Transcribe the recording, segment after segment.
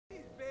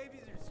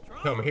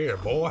Come here,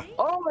 boy.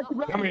 Oh,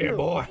 Come here,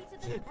 boy.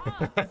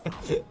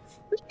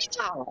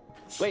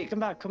 Wait, come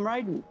back. Come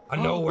riding. I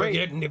know we're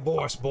getting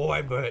divorced,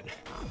 boy, but...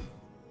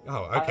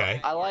 Oh,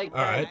 okay. I like that.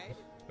 All right.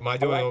 Am I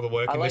doing all the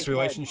work in this that.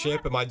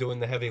 relationship? Am I doing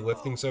the heavy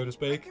lifting, so to I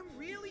speak? can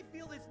really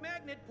feel this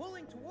magnet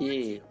pulling towards Yeah.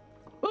 you.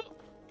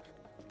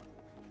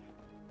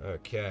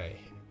 Okay.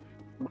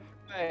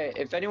 Hey,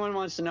 if anyone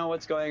wants to know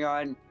what's going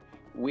on,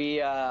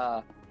 we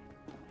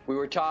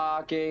were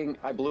talking,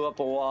 I blew up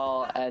a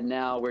wall, and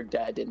now we're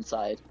dead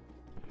inside.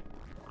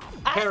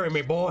 Carry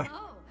me, boy.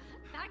 Oh,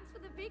 thanks for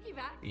the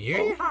piggyback.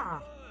 Yeah.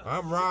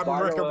 I'm riding By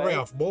the Wreck-A way-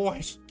 Ralph,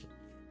 boys.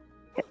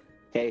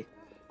 Hey,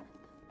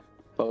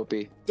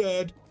 Popey,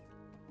 Dead.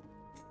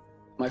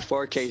 my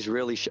 4K's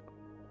really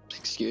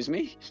Excuse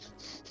me?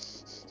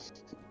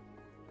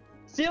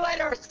 See you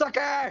later,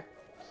 sucker!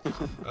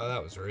 Oh,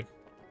 that was rude.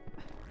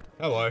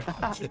 Hello.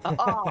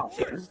 Oh.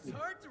 It's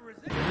hard to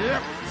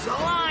resist. So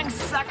long,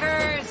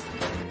 suckers!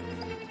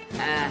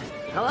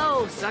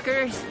 Hello,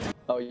 suckers!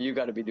 Oh, you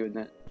gotta be doing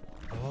that.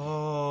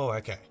 Oh,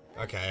 okay.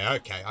 Okay. I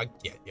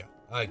get you.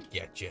 I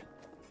get you.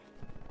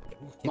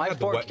 My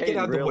 4K Get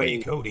out of the way,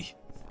 really- Cody.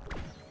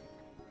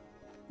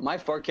 My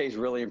 4K's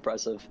really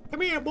impressive.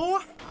 Come here, boy.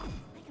 I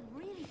can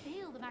really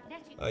feel the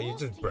magnetic Oh, you're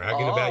force just to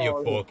bragging you. about your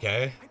Oh.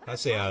 4K. I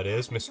see how it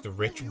is, Mr.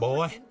 Rich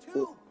Boy.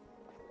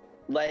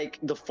 Like,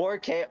 the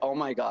 4K, oh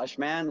my gosh,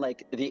 man.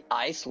 Like, the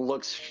ice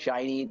looks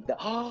shiny.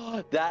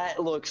 Oh,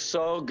 that looks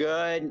so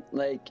good.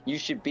 Like, you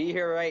should be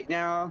here right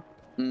now.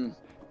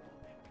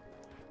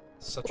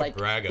 Such Like, a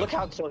bragger. look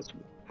how close.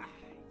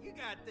 You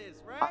got this,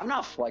 right? I'm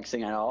not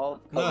flexing at all.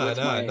 No, With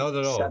no, my not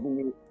at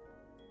all.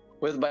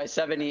 With my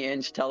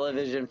 70-inch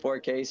television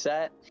 4K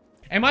set.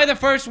 Am I the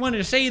first one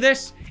to say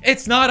this?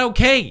 It's not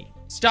okay.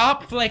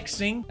 Stop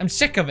flexing. I'm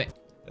sick of it.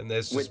 And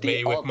there's just With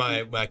me the with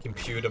my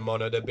computer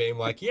monitor being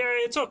like, yeah,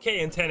 it's okay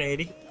in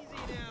 1080. Easy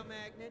now,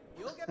 Magnet.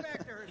 You'll get back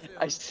to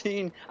her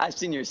soon. I've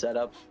seen your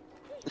setup.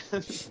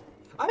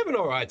 I have an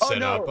alright Oh,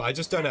 setup, no. I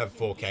just don't have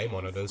 4K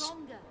monitors.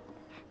 Stronger.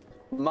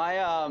 My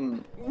I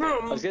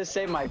was gonna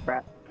say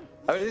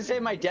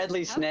my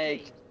deadly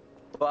snake,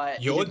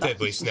 but Your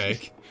deadly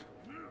snake.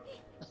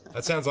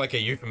 That sounds like a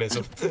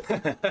euphemism.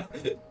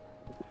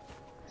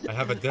 I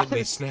have a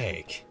deadly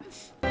snake.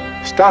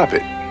 Stop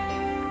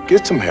it.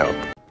 Get some help.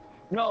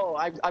 No,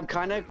 I'm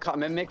kind of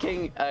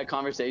mimicking a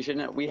conversation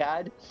that we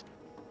had,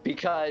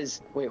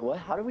 because wait, what?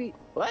 How do we?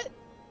 What?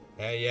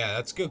 Yeah,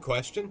 that's a good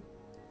question.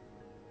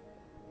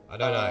 I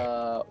don't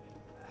know.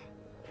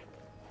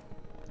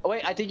 Oh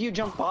wait, I think you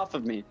jumped off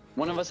of me.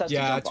 One of us has to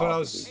jump Yeah, that's what off I of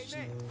was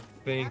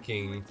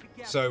thinking.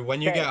 So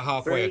when you Okay, get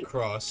halfway 3.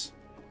 across,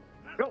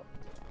 you.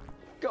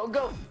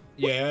 Go.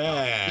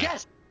 yeah.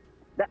 Yes.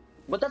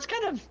 But that's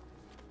kind of.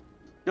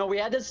 No, we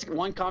had this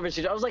one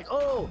conversation. I was like,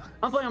 oh,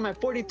 I'm playing on my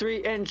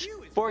 43-inch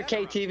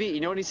 4K TV. You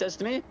know what he says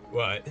to me?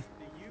 What? Do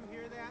you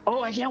hear that?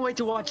 Oh, I can't wait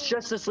to watch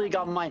Justice League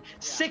on my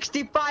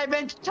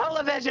 65-inch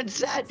television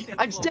set.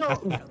 I'm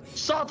still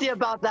salty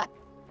about that.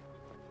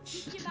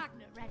 Keep your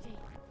magnet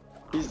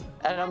ready.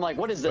 And I'm like,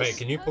 what is this? Wait,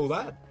 can you pull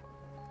that?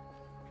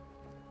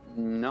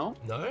 No,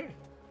 No?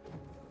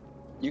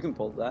 you can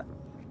pull that.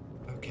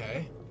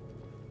 Okay.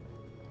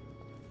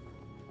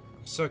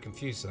 I'm so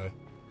confused though.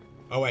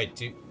 Oh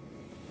wait,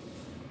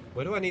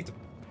 where do I need to...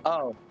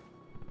 Oh.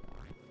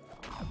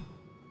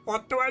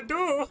 What do I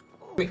do?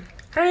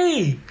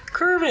 Hey,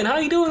 Kervin, how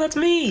you doing? That's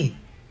me.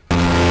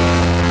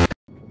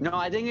 No,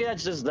 I think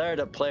that's just there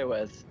to play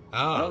with.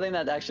 I don't Oh, think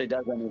that actually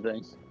does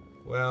anything.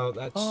 well,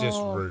 that's just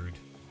Oh. rude.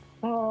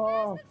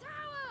 Oh. The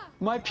tower.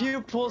 My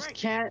pupils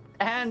can't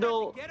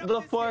handle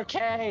the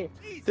 4K.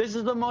 This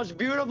is the most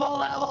beautiful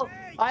level.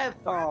 I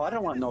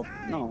don't want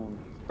no.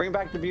 Bring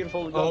back the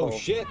beautiful level. Oh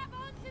shit! Grab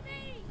onto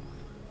me.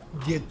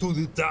 Get to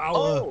the tower!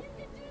 Oh.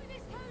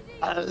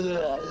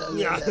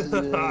 You can do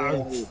this,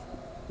 Cody.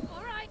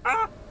 All right.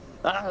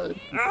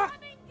 Ah!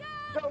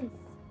 Go.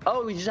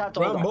 Oh, we just have to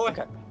Run, hold on.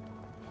 boy. Okay.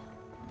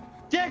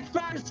 Dick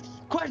first,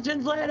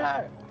 questions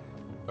later.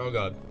 Oh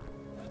god.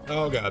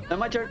 Oh god. Now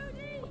my turn.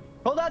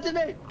 Hold on to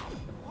me.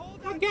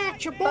 I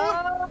got you,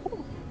 boy!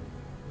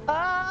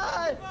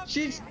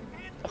 She's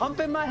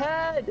humping my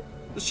head.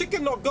 The ship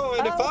cannot go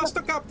any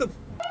faster, Captain!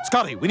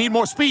 Scotty, we need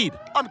more speed.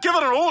 I'm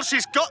giving her all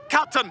she's got,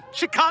 Captain.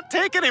 She can't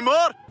take any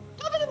more.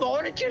 Top of the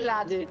morning, you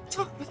laddie.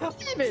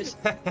 Davis.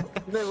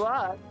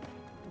 What?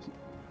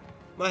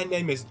 My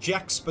name is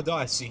Jack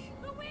Spadicy.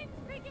 The wind's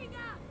picking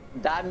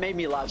up. That made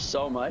me laugh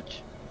so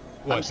much.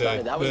 What,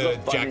 sorry, that was the a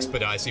funny- Jack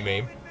Spadicy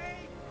meme?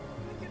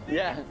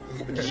 Yeah.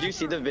 Did you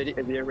see the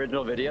video, the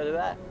original video to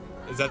that?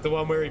 Is that the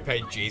one where he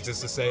paid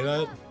Jesus to say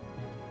that?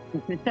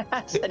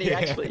 Yes, and he Yeah.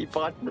 actually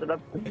botched it up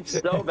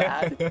so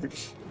bad.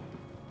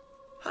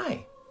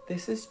 Hi,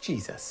 this is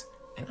Jesus,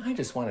 and I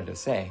just wanted to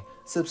say,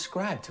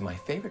 subscribe to my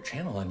favorite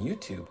channel on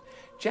YouTube,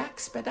 Jack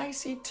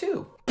Spadicy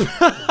 2.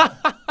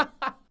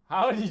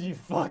 How did you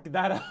fuck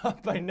that up?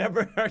 I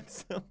never heard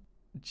some.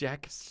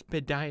 Jack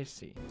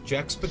Spadicy.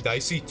 Jack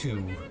Spadicy 2.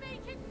 We're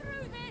making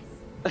through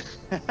this.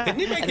 Didn't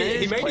he make And it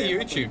he is made a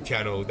playable. YouTube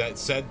channel that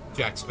said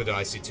Jack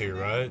Spadicy 2,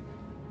 right?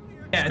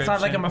 Yeah, it's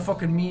not like I'm a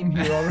fucking meme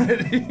here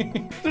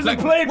already. There's Like,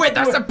 a play wait,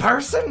 button that's a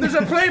person? There's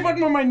a play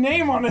button with my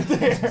name on it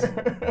there.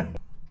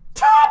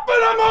 Top of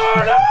the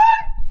morning!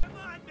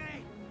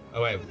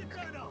 Oh wait.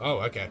 Oh,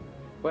 okay.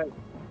 Wait.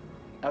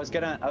 I was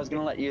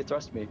gonna let you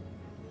thrust me.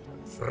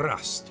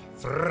 Thrust.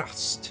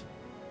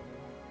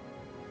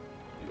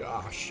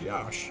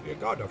 Yash, you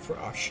got a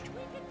thrust.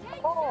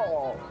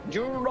 Oh,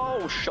 you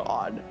know,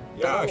 Sean.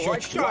 Yash, I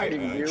it's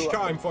like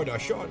time for the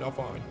shot of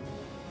on.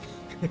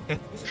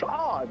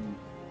 Sean,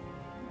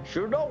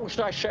 you know what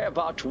I say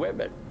about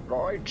women,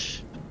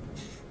 right?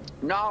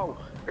 Now,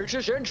 it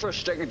is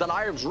interesting that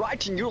I am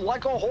riding you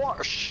like a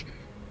horse.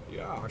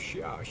 Yash,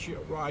 you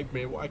ride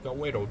me like a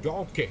little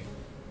donkey.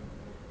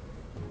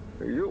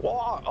 You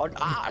are an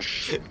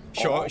ass.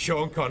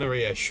 Sean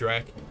Connery as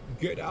Shrek.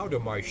 Get out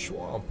of my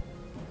swamp.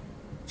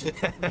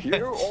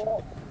 You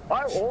are...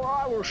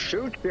 I will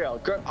shoot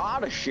you. Get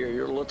out of here,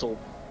 you little...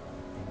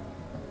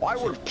 I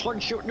will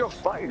punch you in your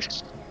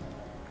face.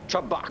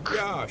 Tabak.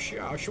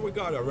 Yash, we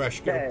gotta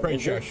rescue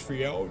Princess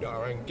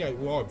Fiona and get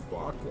Lord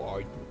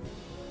Farquaad.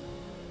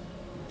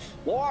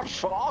 Lord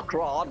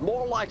Farquaad?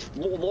 More like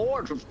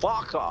Lord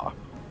Fucker.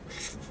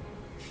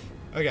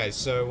 Okay,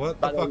 so what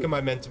the fuck am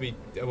I meant to be...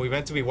 Are we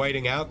meant to be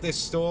waiting out this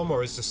storm,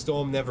 or is the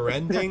storm never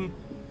ending?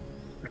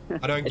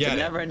 I don't get it. It's a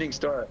never-ending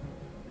story.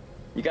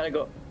 You gotta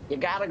go.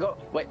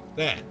 Wait.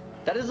 There.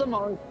 That is the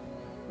most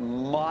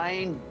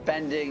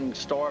mind-bending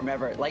storm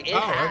ever. Like, it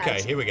has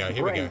okay, here we go.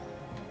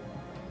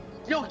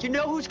 You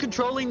know who's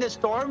controlling this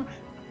storm?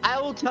 I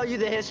will tell you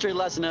the history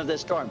lesson of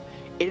this storm.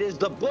 It is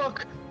the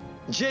book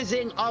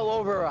jizzing all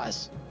over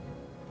us.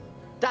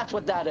 That's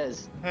what that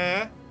is.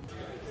 Huh?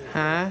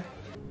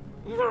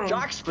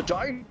 Jack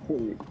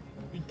Spadici.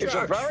 It's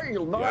a very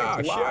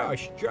nice line.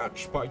 Jack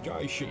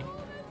Spadici.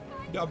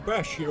 The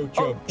best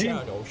YouTube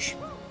channels.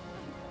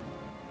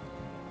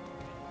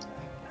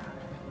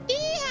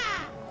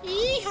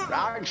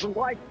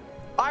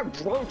 I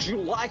broke you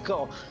like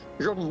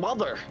your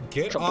mother.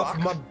 Get off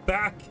my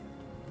back.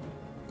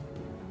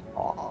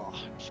 Oh,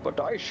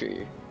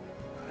 Spadici.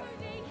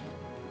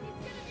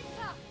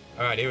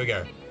 Alright, here we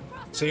go.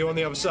 See you on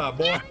the other side,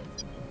 boy.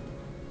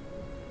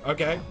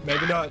 Okay,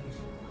 maybe not.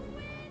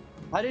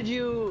 How did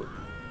you...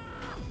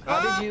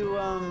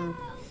 No!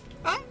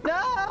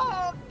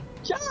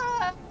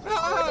 John!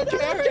 Oh,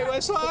 Jerry,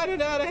 we're sliding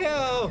down a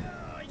hill!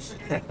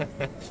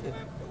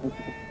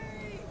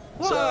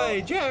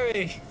 Why,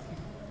 Jerry?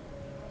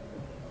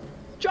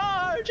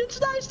 George, it's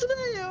nice to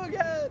meet you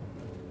again!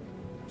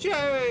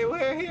 Jerry,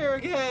 we're here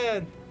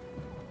again!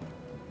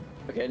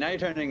 Okay, now you're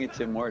turning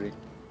into Morty.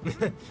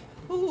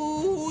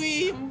 Ooh,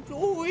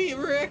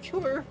 Rick,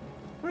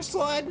 we're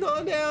sliding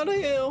on down a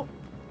hill.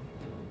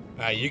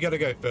 Alright, you gotta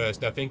go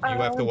first. I think you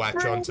have to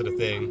latch onto the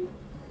thing.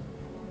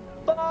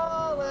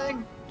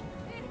 Falling!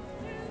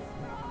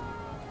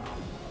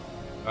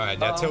 Alright,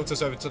 now tilt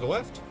us over to the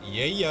left.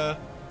 Yeah.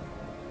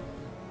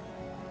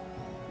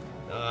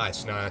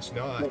 Nice.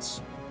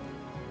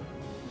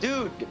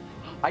 Dude,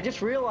 I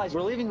just realized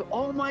we're leaving...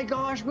 Oh my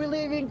gosh, we're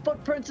leaving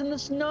footprints in the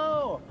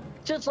snow!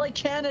 Just like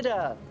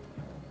Canada!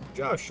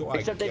 Just like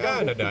Except they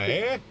Canada, don't...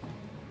 eh?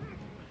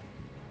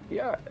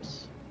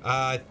 Yes.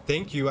 I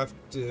think you have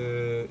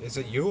to... Is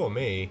it you or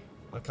me?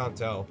 I can't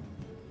tell.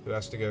 Who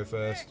has to go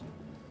first?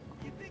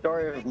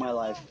 Story of my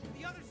life.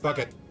 Fuck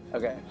it.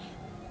 Okay.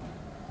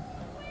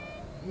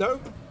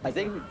 Nope. I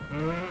think...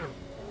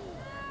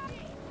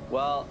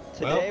 Well,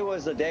 today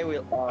was the day we...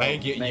 I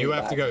think you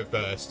have to go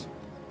first.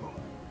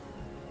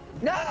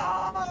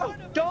 No!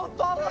 Don't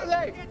follow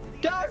me!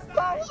 Don't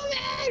follow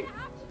me!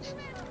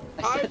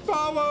 I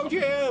followed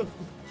you!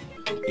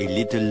 A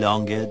little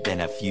longer than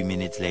a few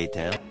minutes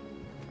later.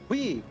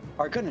 We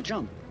are gonna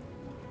jump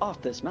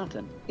off this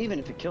mountain, even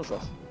if it kills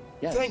us.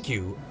 Yes. Thank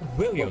you,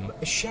 William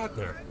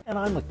Shatner. And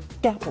I'm the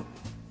captain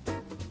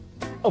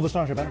of the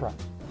Starship Enterprise.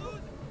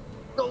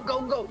 Go!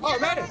 Oh,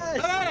 yes!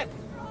 I'm at it!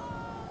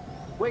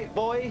 Wait,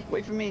 boy,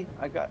 wait for me.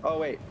 Oh,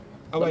 wait.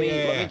 Oh, let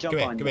wait, me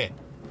jump on come here.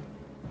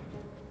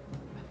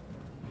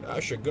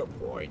 That's a good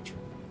point.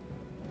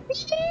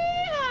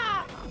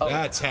 Yeah! Oh.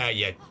 That's how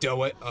you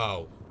do it.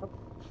 Oh.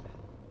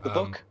 The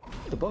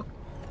book?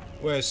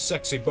 Where's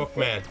sexy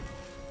bookman?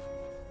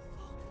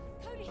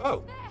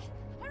 Oh.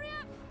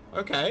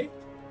 Okay.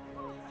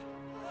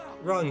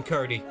 Run,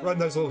 Cody. Run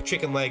those little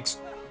chicken legs.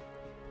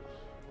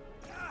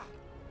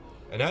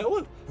 And that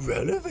one?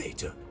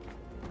 Renovator.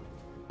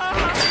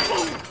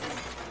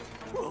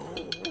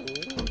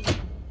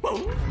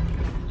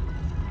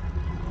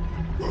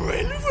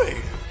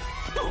 Renovator.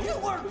 You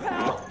work,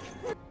 pal.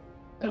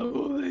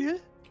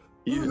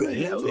 You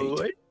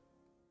Renovator.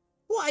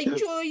 Why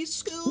enjoy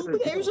school?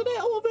 There's an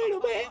elevator,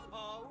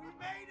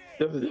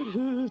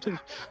 man.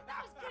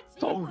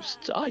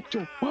 Ghosts. I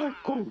don't want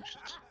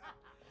ghosts.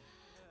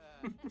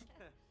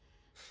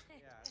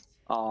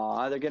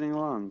 Aw, they're getting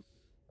along.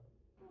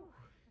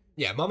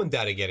 Yeah, Mom and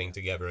Dad are getting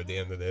together at the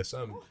end of this.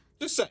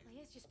 Just saying.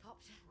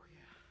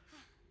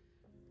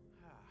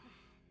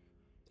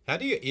 How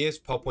do your ears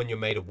pop when you're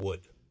made of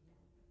wood?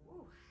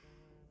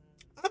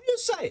 I'm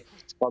just saying.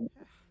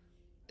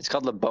 It's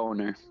called the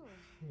boner.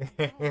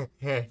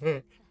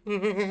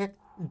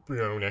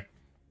 Brona.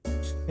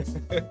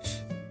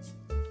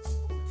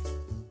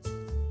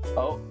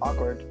 Oh,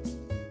 awkward.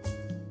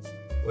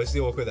 Where's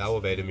the awkward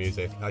elevator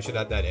music? I should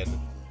add that in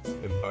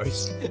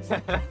post.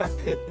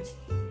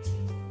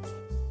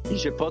 You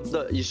should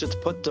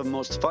put the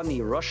most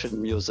funny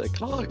Russian music.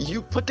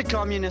 You put the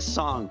communist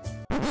song.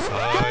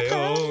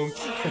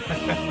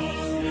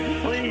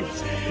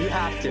 Please, you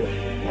have to.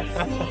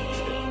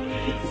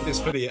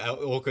 Just for the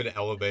awkward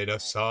elevator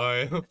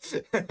sigh.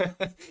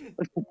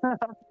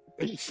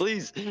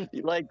 Please,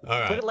 like,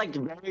 right. put it like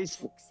very,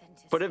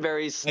 put it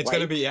very. Slight, it's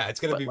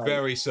gonna be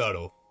very like,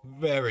 subtle,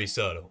 very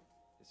subtle.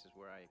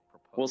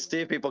 We'll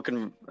see if people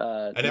can.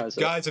 And if,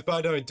 guys, if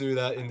I don't do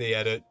that in the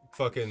edit,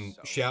 fucking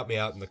shout me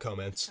out in the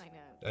comments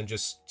and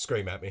just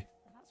scream at me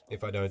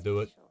if I don't do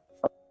it.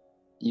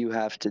 You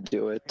have to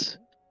do it.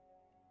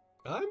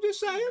 I'm just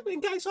saying,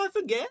 in case I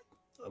forget.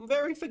 I'm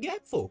very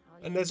forgetful,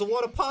 and there's a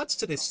lot of parts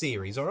to this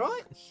series. All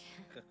right.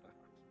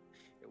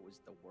 It was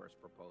the worst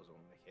proposal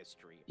in the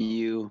history.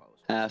 You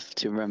have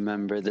to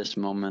remember this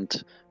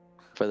moment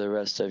for the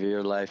rest of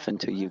your life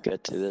until you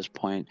get to this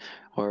point,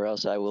 or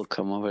else I will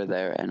come over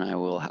there and I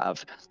will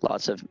have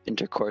lots of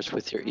intercourse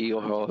with your ear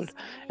hole,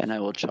 and I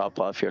will chop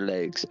off your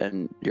legs,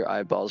 and your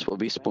eyeballs will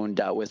be spooned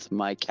out with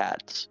my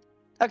cats.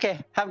 Okay,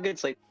 have a good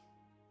sleep.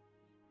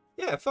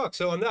 Yeah, fuck.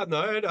 So on that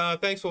note,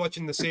 thanks for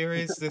watching the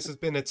series. This has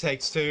been a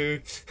Takes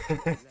Two.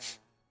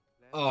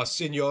 Oh,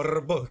 Senor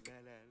Book.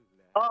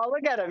 Oh,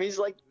 look at him. He's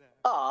like,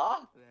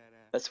 ah.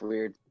 That's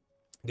weird.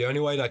 The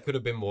only way that could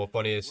have been more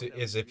funny is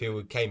if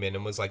he came in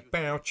and was like,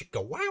 bow,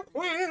 chicka, wow,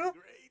 wow.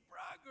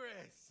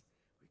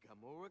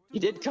 He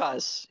did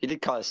cuss. He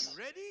did cuss.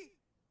 Ready?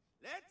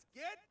 Let's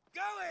get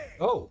going.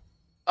 Oh.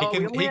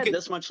 We only had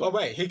this much left. Oh,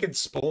 wait. He can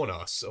spawn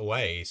us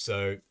away.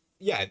 So,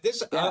 yeah,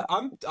 this... Yeah.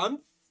 I'm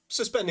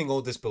suspending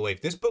all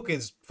disbelief. This book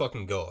is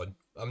fucking God.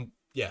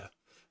 Yeah,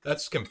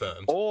 that's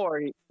confirmed.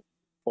 Or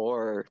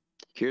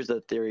here's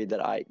the theory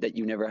that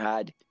you never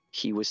had.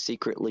 He was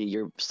secretly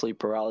your sleep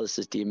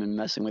paralysis demon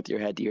messing with your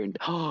head.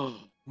 Oh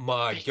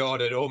my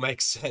God, it all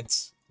makes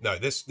sense. No,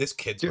 this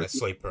kid's my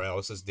sleep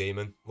paralysis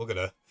demon. Look at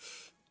her.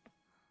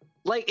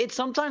 Like, it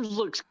sometimes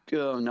looks.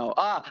 Oh no!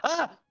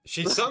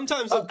 She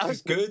sometimes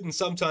looks good, and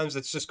sometimes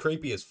it's just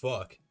creepy as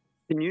fuck.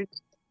 Can you?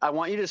 I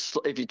want you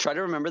to, if you try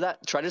to remember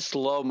that, try to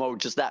slow mo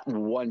just that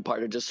one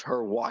part of just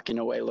her walking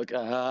away. Look,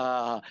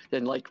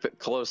 and like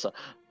close up.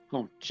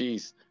 Oh,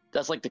 jeez,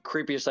 that's like the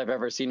creepiest I've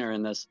ever seen her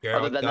in this. Girl,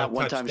 other than that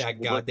one time.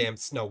 That goddamn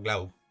snow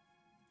globe.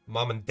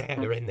 Mom and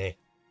Dad are in there.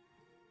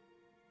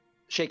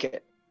 Shake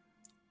it.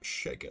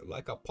 Shake it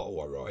like a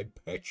Polaroid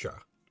picture.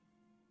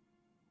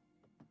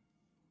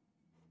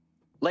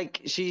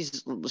 Like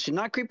she's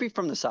not creepy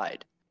from the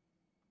side.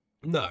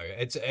 No,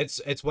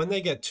 it's when they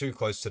get too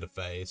close to the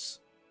face.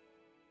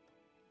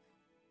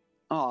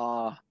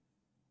 Aww.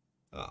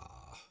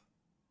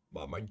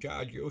 Mom and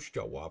Dad used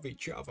to love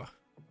each other.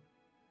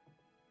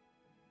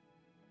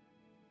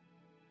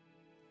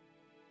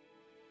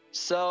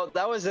 So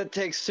that was It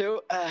Takes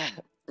Two.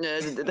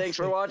 Thanks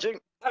for watching.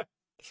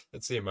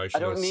 That's the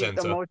emotional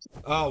center.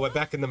 Oh, we're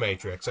back in the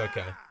Matrix.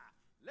 Okay.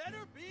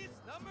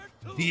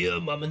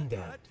 Dear Mom and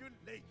Dad,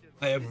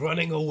 I am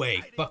running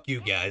away. Fuck you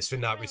guys for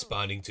not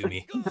responding to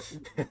me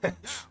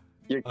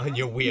on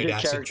your weird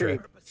acid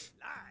trip.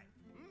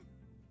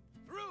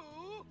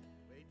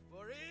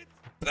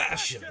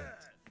 Passion.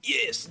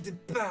 Yes, the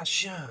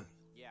passion.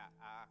 Yeah,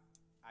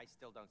 I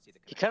still don't see the.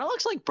 He kind of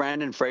looks like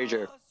Brandon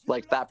Fraser,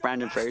 like fat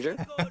Brandon Fraser.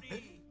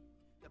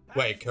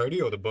 Wait, Cody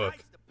or the book?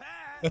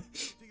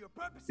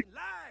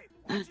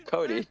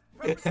 Cody.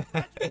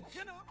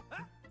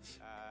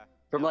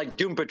 From like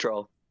Doom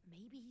Patrol.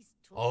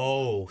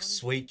 Oh,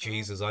 sweet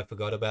Jesus, I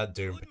forgot about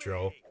Doom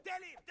Patrol.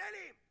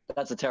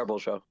 That's a terrible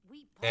show.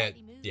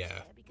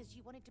 Yeah.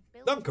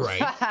 Not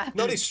great.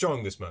 Not his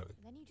strongest moment.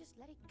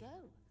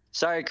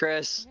 Sorry,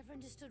 Chris. Never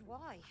understood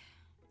why.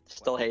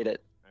 Still hate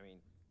it. I mean,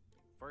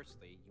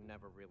 firstly, you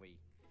never really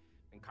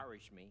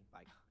encouraged me,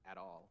 like, at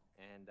all.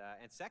 And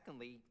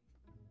secondly...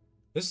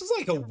 This is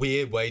like a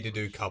weird way to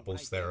do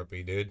couples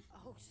therapy, dude.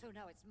 Oh, so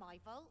now it's my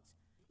fault?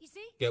 You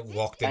see? Get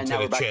locked into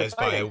the chairs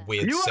by a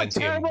weird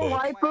sentient book.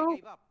 Waifu?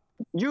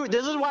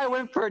 This is why I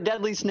went for a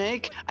deadly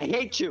snake. I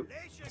hate you.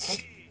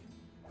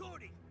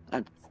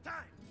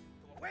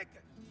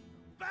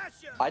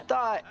 I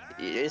thought,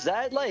 is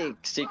that like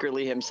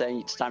secretly him saying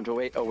it's time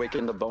to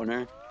awaken the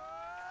boner?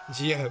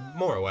 Yeah,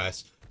 more or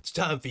less. It's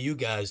time for you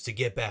guys to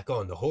get back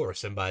on the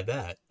horse, and by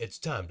that, it's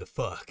time to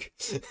fuck.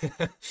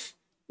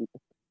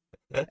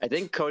 I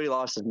think Cody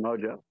lost his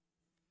mojo.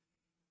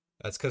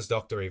 That's because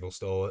Dr. Evil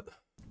stole it.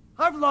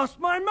 I've lost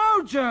my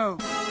mojo!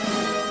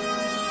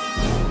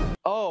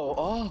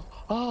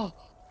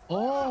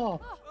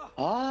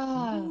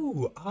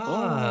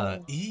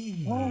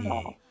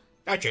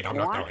 That's it, I'm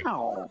not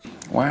going.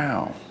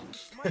 Wow.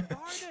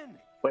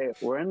 Wait,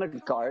 we're in the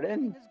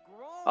garden?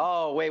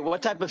 Oh, wait,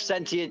 what type of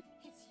sentient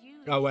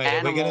Oh, wait,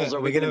 animals are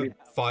we gonna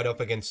fight up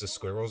against the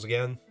squirrels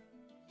again?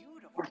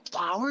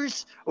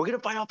 Flowers? We're gonna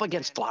fight up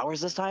against flowers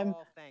this time?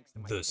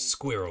 The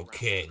Squirrel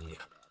King.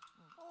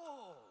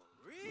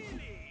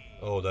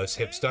 Oh, those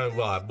hips don't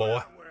lie,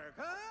 boy.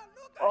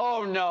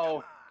 Oh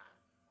no!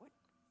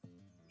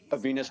 A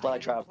Venus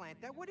flytrap.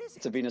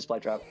 It's a Venus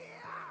flytrap.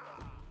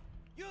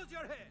 Use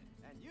your head,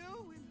 and you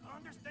will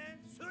understand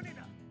soon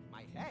enough.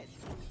 My head?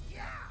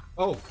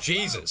 Oh,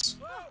 Jesus.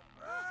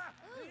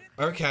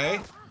 Okay.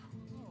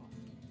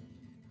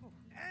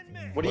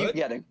 What are you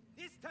getting?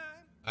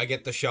 I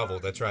get the shovel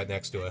that's right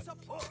next to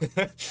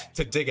her.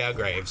 To dig our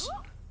graves.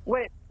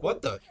 Wait.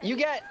 What the? You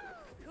get...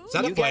 Is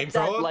that a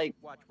flamethrower? Like...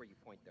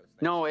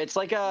 No, it's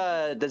like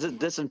a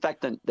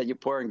disinfectant that you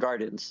pour in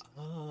gardens.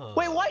 Oh.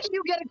 Wait, why did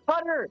you get a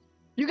cutter?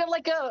 You got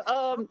like a,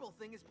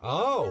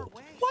 Oh.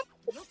 What?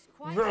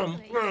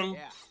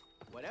 Yeah.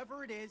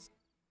 Whatever it is.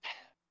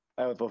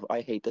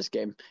 I hate this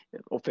game.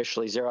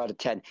 Officially 0 out of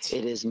 10.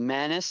 It is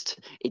menaced.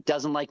 It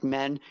doesn't like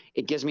men.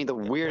 It gives me the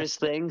weirdest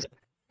things.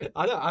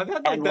 I know. I've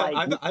had like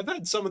that. I've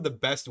had some of the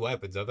best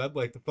weapons. I've had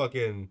like the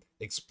fucking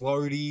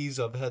explodies.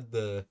 I've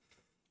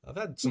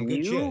had some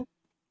good shit.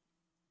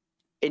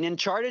 In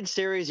Uncharted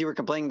series, you were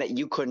complaining that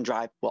you couldn't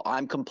drive. Well,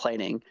 I'm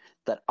complaining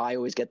that I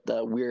always get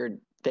the weird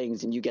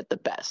things and you get the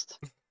best.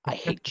 I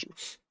hate you.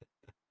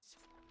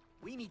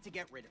 We need to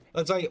get rid of it.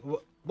 It's like,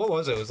 what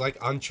was it? It was like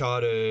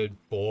Uncharted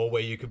 4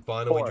 where you could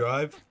finally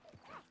drive?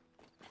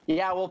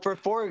 Yeah, well, for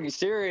 4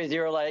 series, you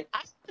were like,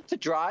 I want to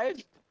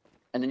drive.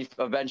 And then you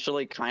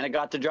eventually kind of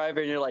got to drive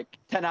and you're like,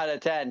 10 out of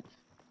 10.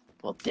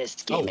 Well, this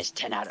game is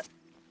 10 out of...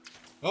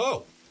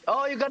 Oh!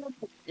 Oh, you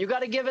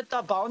gotta give it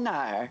the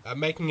boner. I'm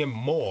making him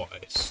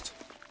moist.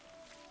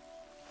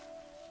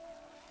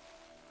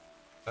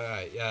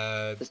 Alright,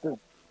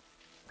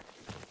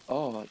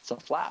 Oh, it's a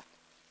flap.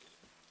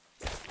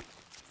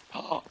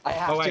 Oh, I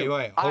have to.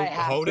 Wait.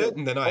 Hold it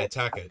and then I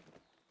attack it.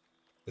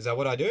 Is that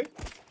what I do?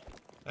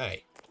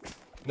 Hey.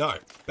 No.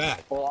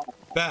 Bad.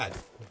 Bad.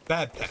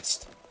 Bad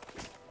pest.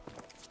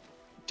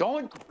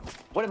 Don't...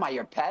 What am I,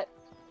 your pet?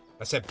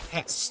 I said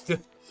pest.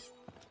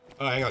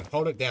 Oh, hang on.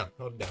 Hold it down.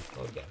 Hold it down.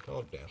 Hold it down.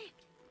 Hold it down.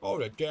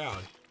 Hold it down.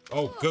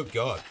 Oh, good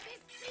God.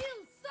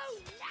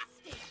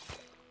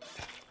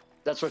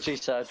 That's what she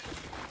said.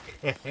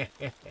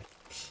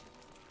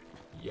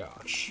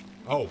 Yosh.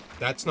 Oh,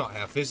 that's not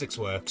how physics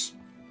works.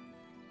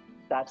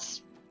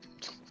 That's...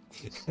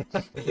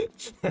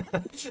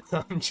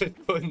 I'm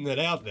just putting it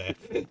out there.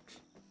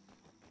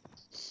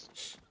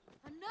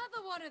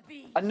 Another one of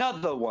these.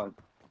 Another one.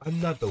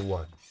 Another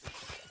one.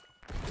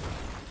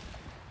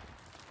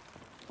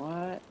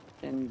 What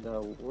in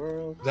the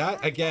world?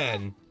 That,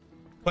 again,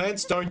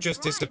 plants don't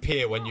just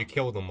disappear when you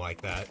kill them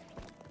like that.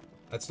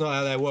 That's not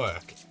how they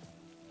work.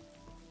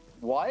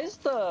 Why is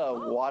the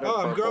water Oh,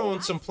 I'm purple?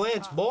 growing some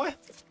plants, boy.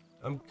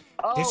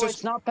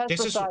 It's not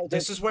pesticides.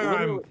 This is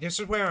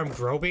where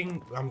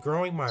I'm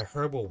growing my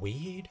herbal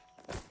weed.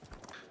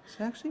 It's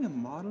actually a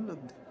model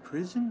of the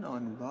prison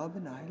on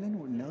Robben Island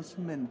where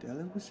Nelson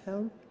Mandela was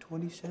held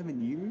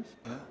 27 years.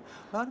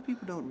 A lot of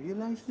people don't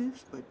realize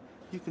this, but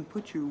you can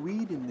put your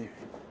weed in there.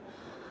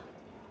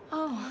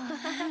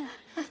 Oh.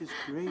 This is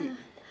great.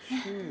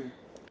 Sure.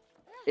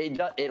 It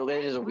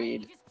is a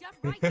weed.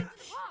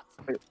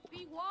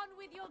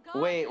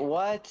 Wait,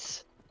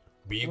 what?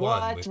 Be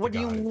one What? with What the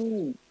do you guy.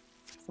 mean?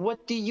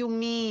 What do you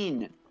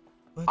mean?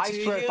 What I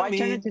do swear, you if I turn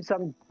mean? into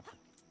some...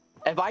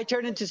 If I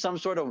turn into some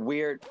sort of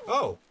weird...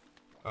 Oh!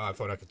 I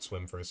thought I could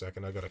swim for a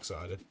second. I got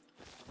excited.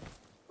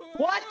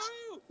 What?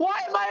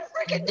 Why am I a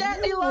freaking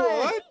dandelion?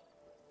 What?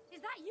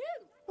 Is that you?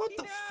 What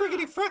the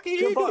friggity frack are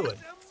you doing?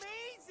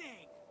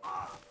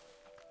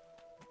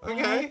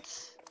 Okay.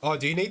 What? Oh,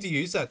 do you need to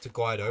use that to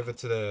glide over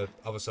to the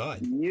other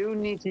side? You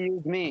need to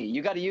use me.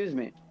 You gotta use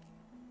me.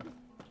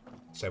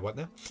 Say what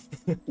now?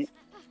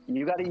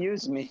 You gotta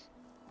use me.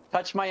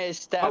 Touch my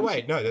stems. Oh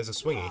wait, no, there's a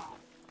swingy.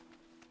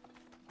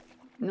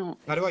 No.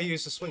 How do I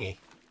use the swingy?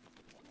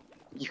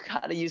 You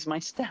gotta use my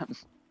stem.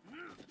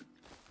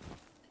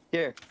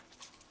 Here.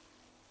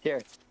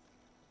 Here.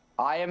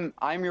 I'm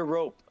your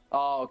rope.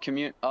 Oh,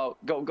 oh,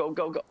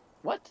 go.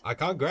 What? I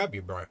can't grab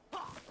you, bro.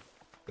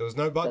 There was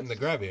no button to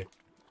grab you.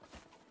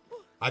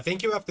 I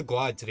think you have to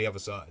glide to the other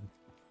side.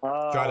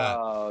 Try that.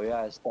 Oh,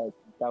 yes,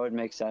 that would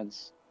make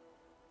sense.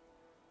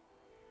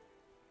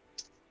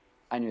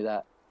 I knew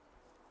that.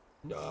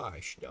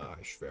 Nice,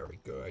 very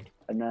good.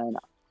 And then...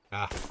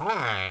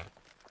 Aha!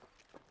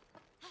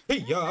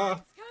 Hey-ya!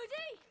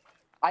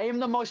 I am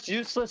the most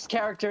useless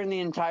character in the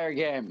entire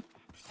game.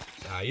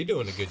 You're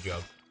doing a good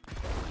job.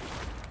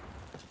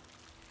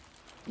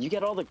 You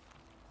get all the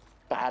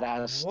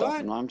badass stuff,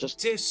 and I'm just...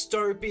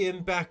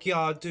 dystopian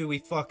backyard do we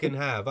fucking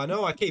have? I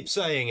know I keep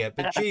saying it,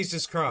 but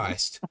Jesus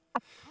Christ.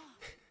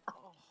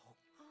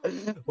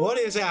 What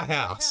is our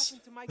house?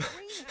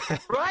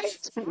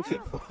 Right?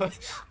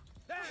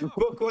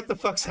 Book, what the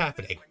fuck's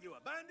happening?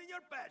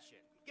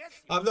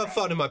 I'm not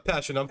finding my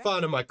passion, I'm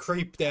finding my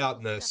creeped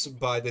outness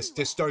by this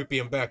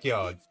dystopian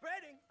backyard.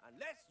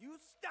 Unless you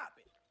stop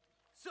it.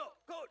 So,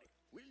 Cody,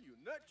 will you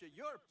nurture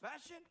your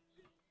passion?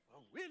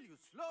 Or will you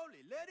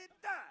slowly let it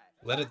die?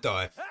 Let it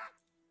die.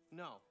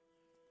 No.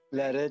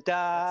 Let it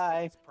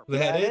die.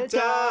 Let it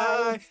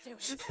die.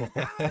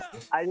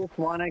 I just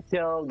want to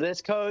kill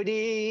this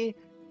Cody.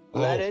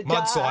 Let it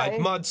mudslide, die.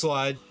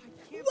 mudslide.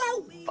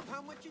 Whoa!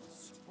 How much it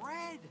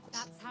spread?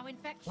 That's how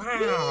infection.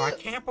 Wow, I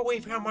can't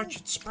believe how much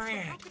it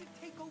spread. How could it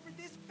take over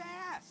this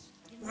fast?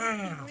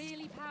 Wow.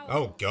 Really powerful.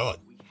 Oh god.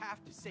 We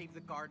have to save the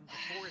garden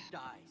before it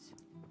dies.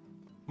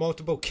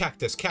 Multiple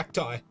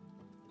cacti.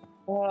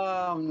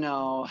 Oh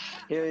no.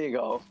 Here you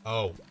go.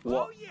 Oh.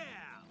 What? Oh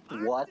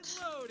yeah. What?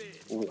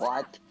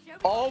 What?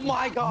 Oh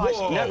my gosh.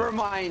 Whoa. Never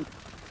mind.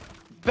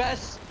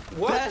 Best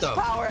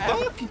power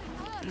ever.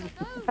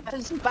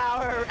 Best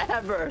power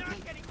ever.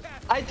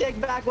 I take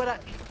back what I.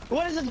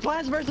 What is this?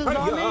 Plants vs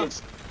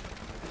Zombies?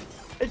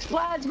 It's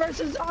Plants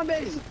vs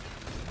Zombies.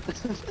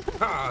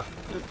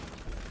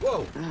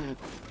 Whoa.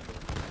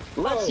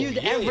 Let's Oh, use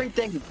yeah.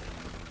 everything.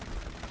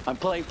 I'm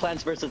playing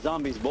Plants vs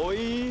Zombies,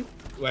 boy.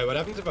 Wait, what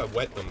happens if I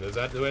wet them? Does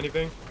that do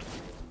anything?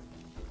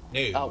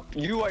 No. Oh,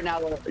 you are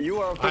now. You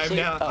are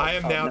officially. I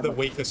am now the never.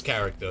 weakest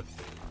character.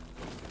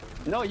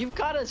 No, you've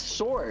got a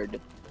sword.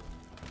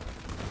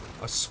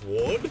 A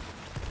sword?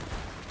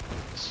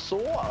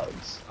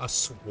 Swords. A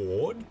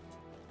sword?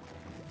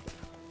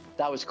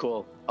 That was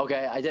cool.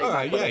 Okay, I did.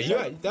 Alright,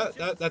 yeah,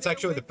 that's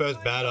actually the first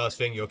badass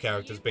thing your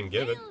character's been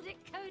given.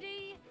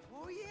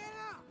 Oh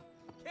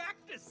yeah.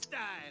 Cactus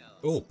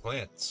style. Ooh,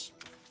 plants.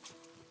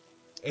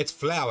 It's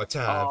flower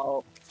time.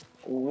 Oh,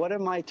 what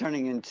am I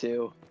turning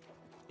into?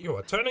 You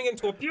are turning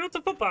into a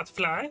beautiful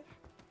butterfly.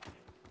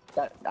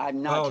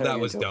 I'm not. Oh, turning that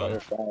was into a dumb.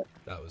 butterfly.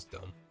 That was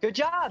dumb. Good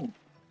job.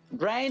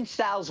 Brain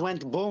cells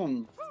went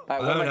boom. All right, I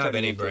what am don't have turning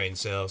any into? brain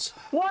cells.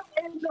 What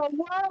in the world?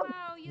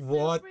 Wow, you're so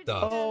What pretty, the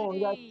Oh,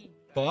 Cody.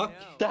 fuck?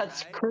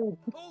 That's creep.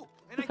 Oh,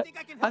 and I think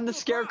I can help I'm the you across.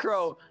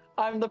 scarecrow.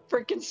 I'm the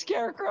freaking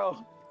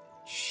scarecrow.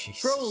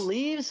 Jesus. Grow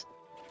leaves?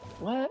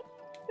 What?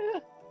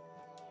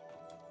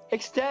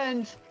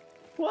 Extend?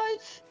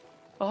 What?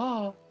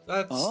 Oh.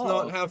 That's Oh.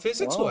 not how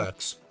physics Oh.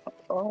 works.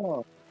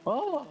 Oh.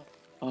 Oh.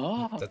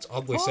 Oh. That's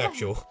oddly Oh.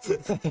 sexual.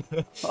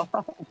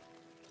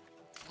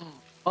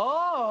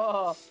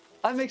 Oh.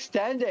 I'm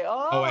extending.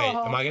 Oh. Oh wait,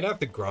 am I gonna have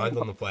to grind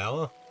on the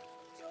flower?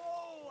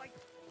 Oh, I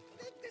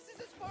think this is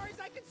as far as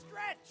I can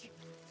stretch.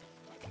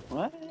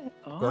 What?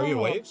 Oh. Grow your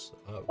waves?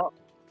 Oh.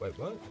 Wait,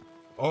 what?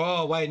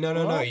 Oh, wait,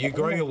 no. You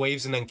grow your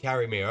waves and then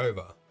carry me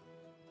over.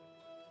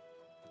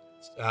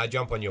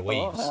 Jump on your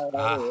weaves.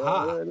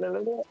 Aha!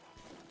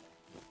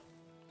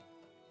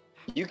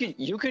 You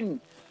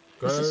can.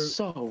 Grow, This is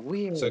so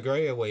weird. So grow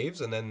your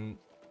weaves and then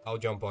I'll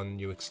jump on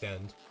you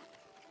extend.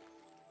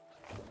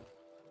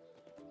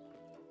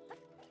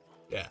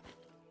 Yeah.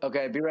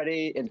 Okay, be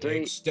ready in 3,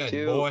 Extend,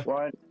 2, boy.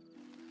 1.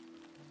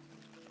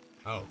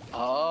 Oh. Oh.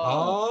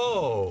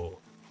 Oh!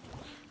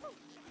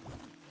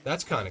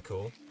 That's kind of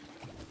cool.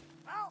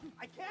 Oh,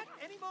 I can't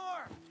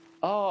anymore.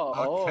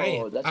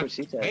 Oh, that's what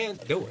she said. I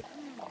can't do it.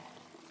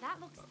 That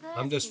looks thirsty.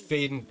 I'm just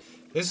feeding.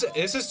 This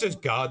is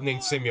just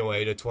Gardening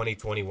Simulator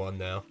 2021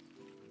 now.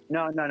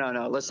 No.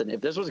 Listen,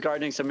 if this was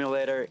Gardening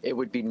Simulator, it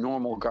would be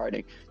normal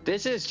gardening.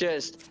 This is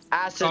just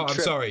acid Oh, I'm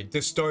trip. sorry.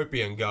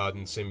 Dystopian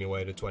Garden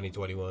Simulator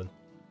 2021.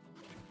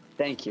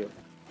 Thank you.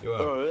 You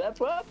are. That's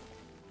what.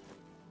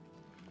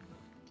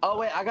 Oh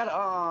wait, I got.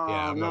 Oh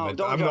Yeah, I'm no,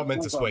 not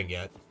meant to swing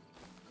yet.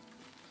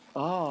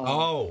 Oh.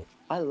 Oh.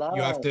 I love.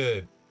 You have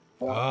to.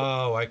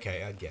 Oh,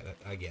 okay. I get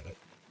it.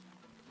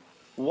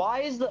 Why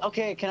is the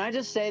okay? Can I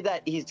just say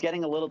that he's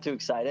getting a little too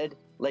excited?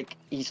 Like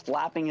he's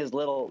flapping his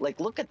little. Like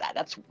look at that.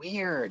 That's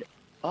weird.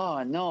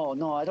 Oh no,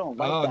 I don't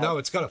like Oh that. no,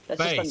 it's got a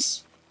That's just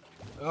face.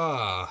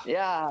 Ah.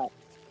 Yeah,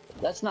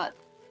 that's not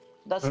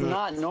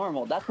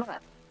normal.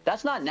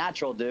 That's not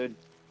natural, dude.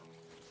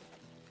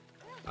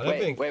 I don't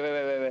think. Wait.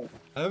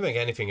 I don't think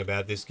anything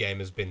about this game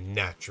has been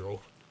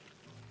natural.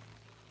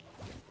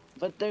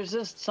 But there's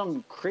just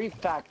some creep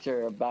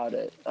factor about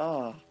it.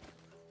 Oh,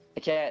 I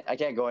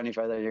can't go any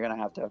further. You're gonna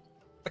have to.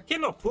 I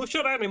cannot push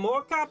it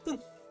anymore, Captain.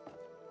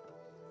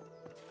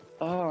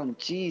 Oh,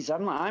 jeez,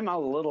 I'm a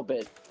little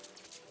bit.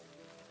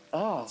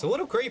 Oh. It's a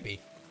little creepy.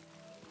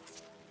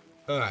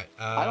 All right.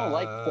 I don't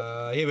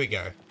like. Here we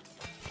go.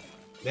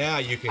 Now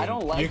you can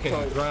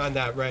Cody. grind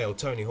that rail,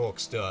 Tony Hawk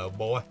style,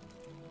 boy.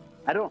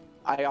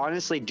 I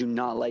honestly do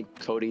not like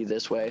Cody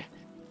this way.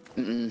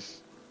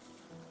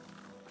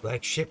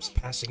 Like ships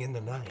passing in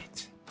the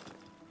night.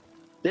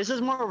 This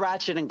is more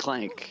Ratchet and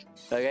Clank.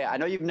 Okay, I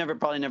know you've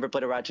probably never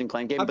played a Ratchet and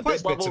Clank game, I but played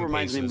this level bits and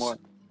reminds me pieces. more.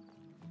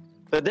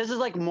 But this is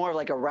like more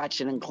like a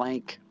Ratchet and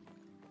Clank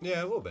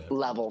Yeah, a little bit.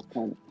 level.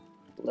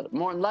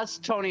 Less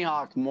Tony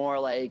Hawk, more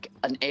like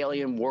an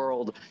alien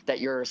world that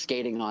you're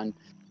skating on.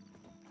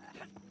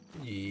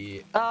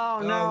 Yeah. Oh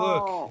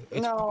no!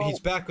 Look, no! he's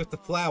back with the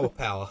flower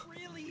power. It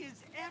really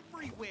is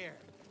everywhere.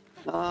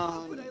 Oh,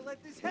 How could I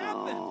let this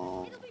happen?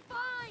 no. It'll be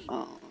fine.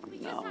 Oh We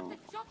just have no! to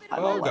chop it I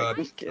Oh don't like god,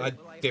 this kid. I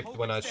dipped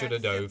when I should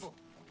have dove.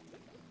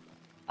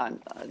 I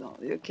don't.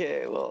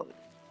 Okay, well,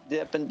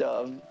 dip and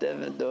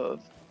dove.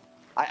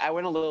 I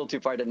went a little too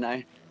far, didn't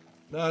I?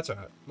 No, that's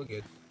alright. We're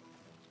good.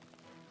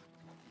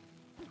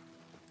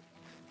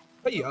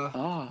 But yeah.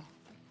 Ah.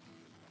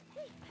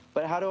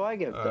 But how do I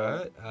get there?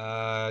 Alright,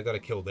 I gotta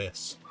kill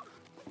this.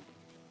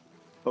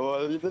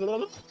 I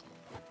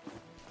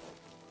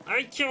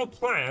kill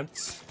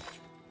plants.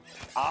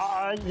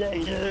 Ah,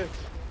 yeah.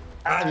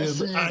 I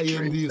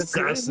am the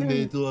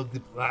assassinator of the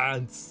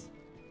plants.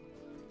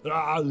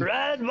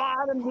 Red,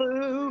 white, and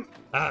blue.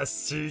 I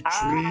see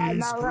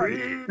trees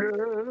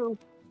green.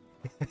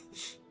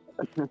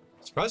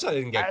 Surprised I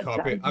didn't get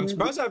copy. I'm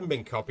surprised I haven't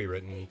been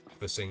copywritten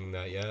for singing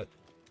that yet.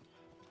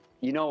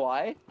 You know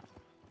why?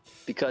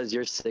 Because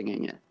you're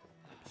singing it.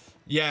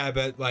 Yeah,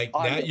 but like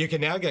now, you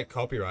can now get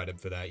copyrighted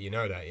for that. You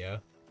know that, yeah?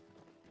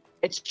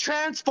 It's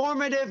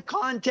transformative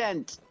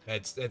content.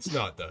 It's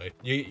not though.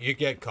 You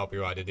get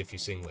copyrighted if you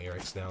sing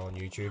lyrics now on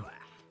YouTube.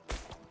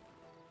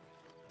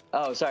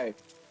 Oh, sorry.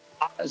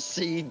 I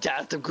see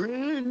death of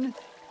green.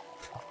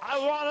 I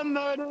wanna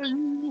murder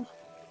you.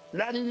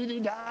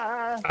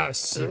 La-dee-dee-da. I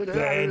see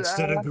plants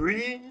that are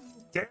green,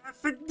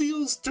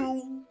 daffodils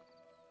too.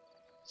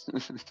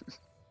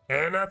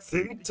 And I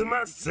think to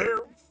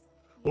myself,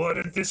 what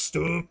a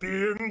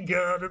dystopian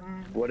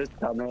garden. What is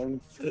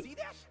coming? See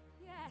that?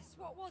 Yes,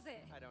 what was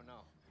it? I don't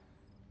know.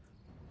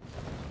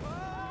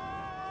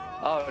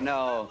 Oh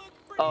no.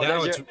 Oh,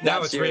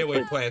 now it's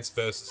really Plants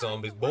vs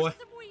Zombies, boy.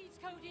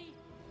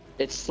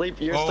 It's sleep.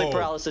 Your sleep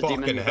paralysis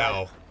demon. Fucking is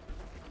hell! back.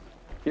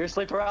 Your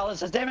sleep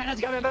paralysis demon is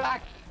coming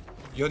back.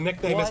 Your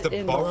nickname is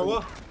the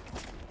Borrower.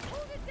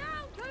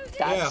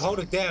 Yeah, hold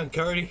it down,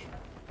 Cody.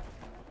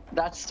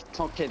 That's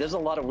okay. There's a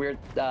lot of weird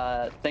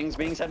things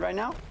being said right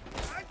now.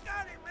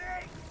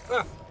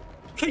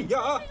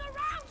 Kia!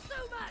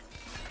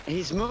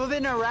 He's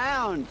moving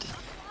around.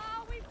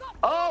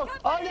 Oh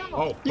no!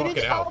 Oh, You need fucking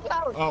to hell! help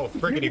out. Oh,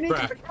 friggity You need to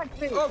crap!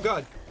 protect me. Oh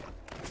god!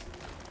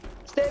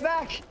 Stay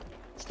back!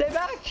 Stay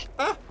back!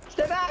 Ah!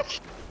 Stay back!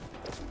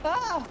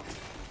 Ah!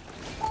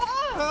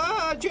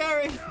 Ah,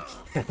 Jerry!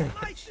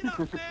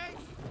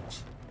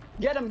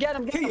 Get him! Get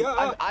him! Get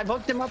him! I've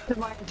hooked him up to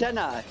my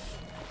antenna.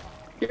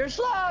 You're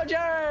slow,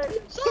 Jerry!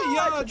 You're slow!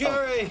 Yeah,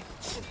 Jerry!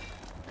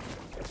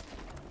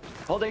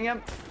 Holding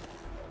him.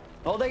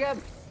 Holding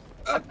him.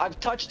 I've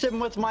touched him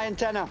with my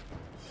antenna.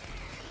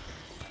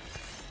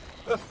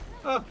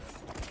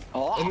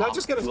 And they're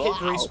just gonna keep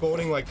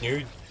respawning like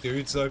new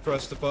dudes though for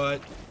us to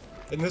fight.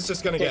 And this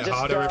is gonna get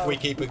harder if we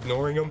keep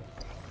ignoring them.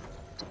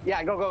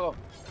 Yeah, go.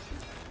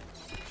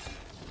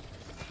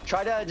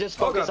 Try to just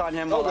focus on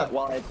him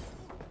while I...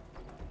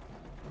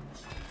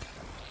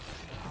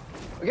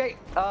 Okay,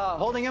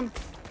 holding him.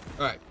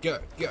 Alright, go.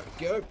 Get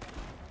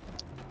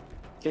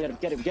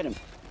him.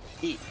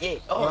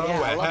 Eat. Oh, well, yeah, I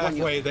we're love when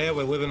halfway there,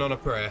 we're living on a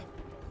prayer.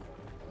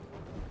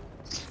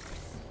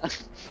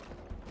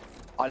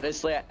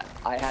 Honestly,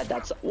 I had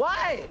that.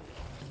 Why?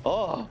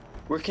 Oh,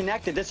 we're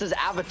connected. This is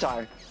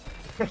Avatar.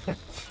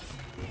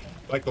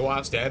 Like the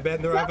last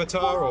Airbender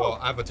Avatar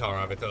or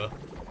Avatar?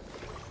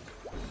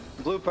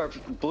 Blue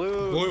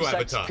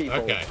Avatar. people.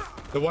 Okay,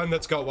 the one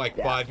that's got like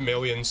 5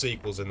 million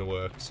sequels in the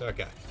works.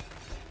 Okay.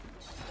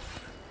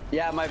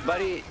 Yeah, my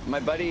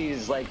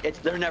buddy's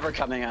like, they're never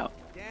coming out.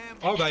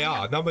 Oh, they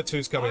are. Number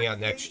 2's coming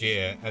out next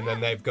year, and then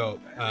they've got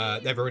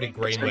they've already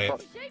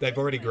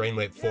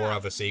greenlit 4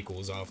 other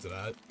sequels after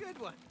that.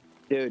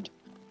 Dude,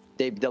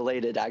 they've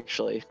delayed it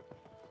actually.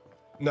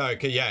 No,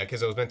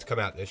 because it was meant to come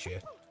out this year.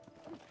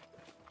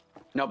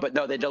 No,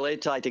 they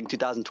delayed till I think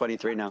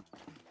 2023 now.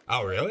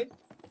 Oh, really?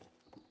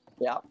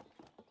 Yeah.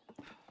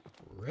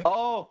 Rip.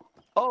 Oh,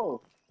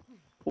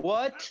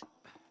 what?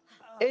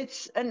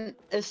 It's a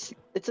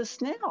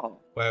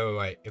snail.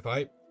 Wait. If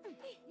I...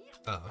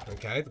 Oh,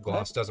 okay. The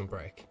glass doesn't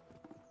break.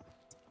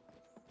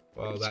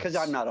 Well, that's because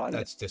I'm not on it.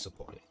 That's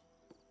disappointing.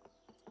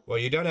 Well,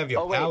 you don't have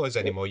your powers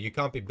anymore. You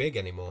can't be big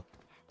anymore.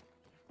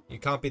 You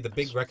can't be the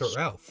big Wreck-It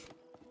Ralph.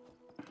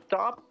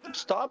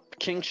 Stop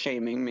kink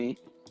shaming me.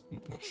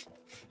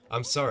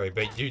 I'm sorry,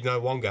 but you no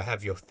longer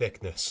have your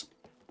thickness.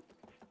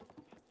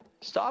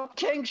 Stop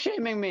kink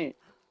shaming me.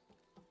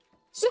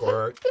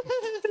 Squirt.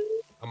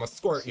 I'm gonna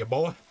squirt you,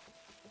 boy.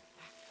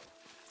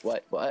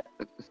 What?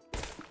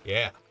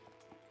 Yeah.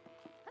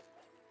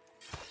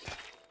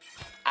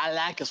 I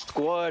like a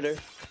squirter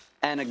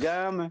and a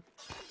gummer.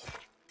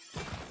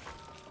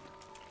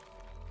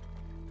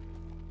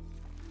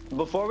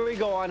 Before we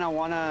go on, I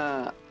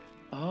wanna...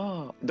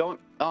 Oh no!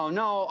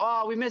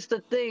 Oh, we missed a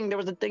thing. There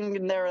was a thing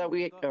in there that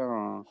we...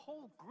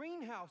 Whole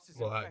greenhouse is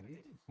infected.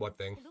 What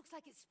thing? It looks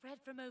like it's spread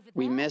from over there.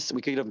 We missed.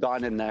 We could have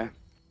gone in there.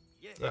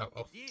 Oh,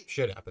 well,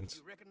 shit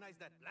happens. You recognize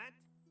that plant?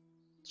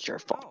 It's your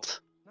fault.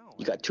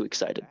 You got too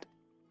excited.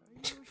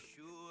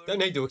 Don't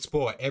need to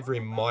explore every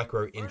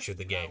micro inch of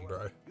the game,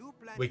 bro.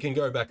 We can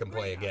go back and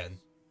play again.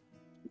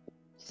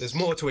 There's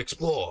more to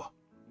explore.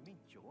 You mean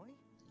joy?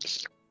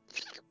 Is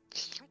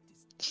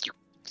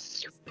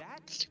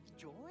that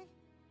joy?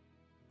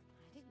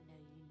 I didn't know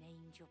you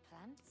named your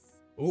plants.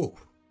 Ooh.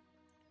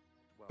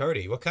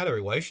 Cody, what kind of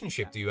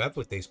relationship do you have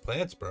with these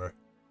plants, bro?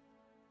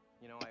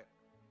 You know, I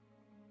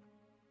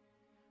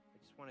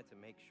just wanted to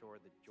make sure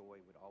that joy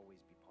would always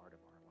be part of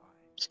our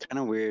lives. It's kind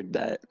of weird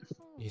that...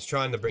 He's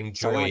trying to bring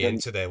joy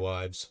into their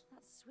lives.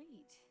 That's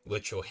sweet.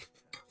 Literally.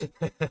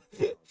 Matter now,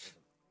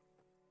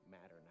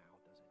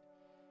 does it?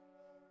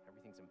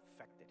 Everything's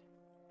infected.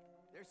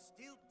 There's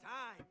still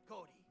time,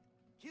 Cody.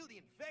 Kill the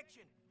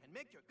infection and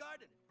make your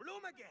garden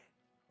bloom again.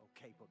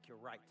 Okay, Book, you're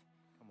right.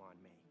 Come on,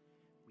 May.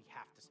 We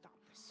have to stop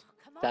this.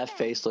 That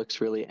face looks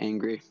really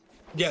angry.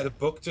 Yeah, the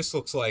book just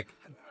looks like,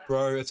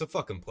 bro, it's a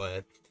fucking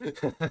plan.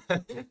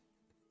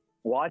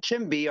 Watch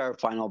him be our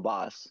final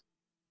boss.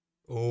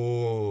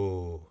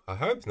 Oh, I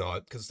hope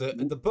not, because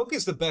the book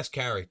is the best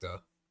character.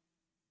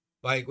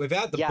 Like,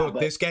 without the book,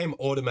 this game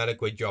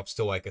automatically drops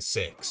to like a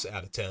 6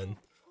 out of 10.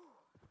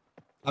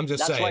 I'm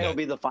just saying. That's why he'll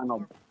be the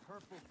final.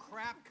 Purple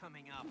crap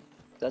coming up.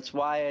 That's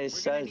why I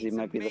said he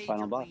might be the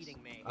final boss.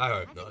 I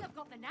hope not. I've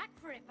got the knack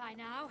for it by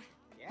now.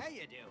 Yeah,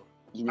 you do.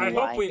 You know I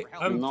why?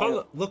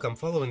 hope look, I'm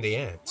following the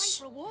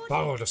ants.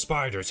 Follow the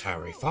spiders,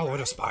 Harry. Follow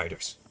the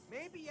spiders.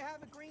 Maybe you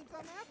have a green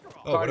thumb after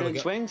all. Oh, what do we Garden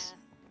got? swings?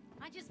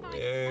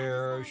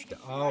 There's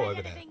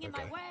over there.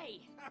 Okay.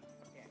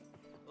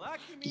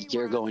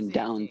 You're going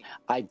down.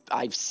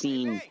 I've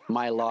seen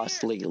my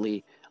loss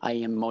lately. I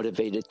am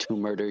motivated to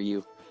murder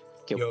you.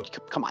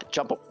 Come on,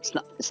 jump up.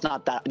 It's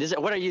not that.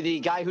 What are you, the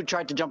guy who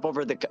tried to jump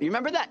over the... You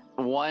remember that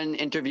one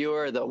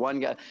interviewer, the one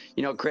guy,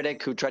 you know,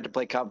 critic who tried to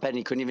play Cuphead and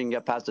he couldn't even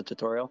get past the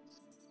tutorial?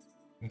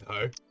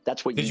 No.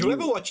 That's what Did you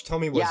ever watch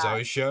Tommy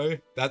Wiseau's show?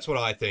 That's what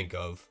I think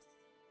of.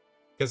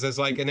 Because there's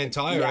like an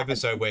entire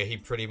episode where he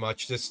pretty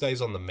much just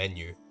stays on the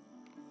menu.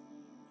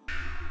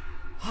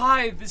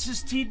 Hi, this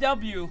is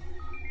TW.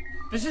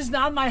 This is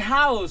not my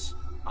house.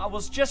 I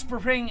was just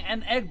preparing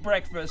an egg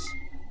breakfast.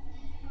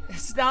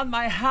 It's not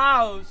my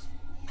house.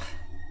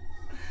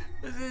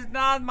 This is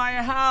not my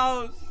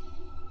house.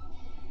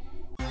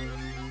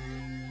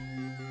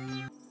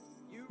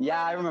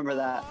 Yeah, I remember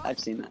that. I've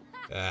seen that.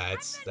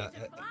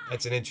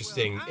 That's an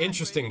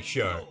interesting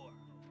show.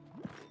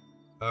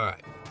 All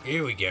right,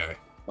 here we go.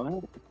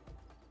 What?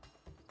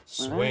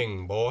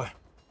 Swing, boy.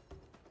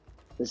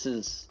 This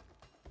is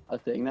a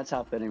thing that's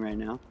happening right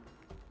now.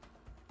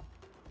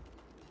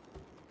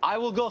 I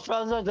will go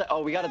throw.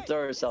 Oh, we gotta throw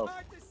ourselves.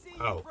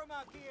 Oh,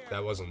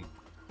 that wasn't.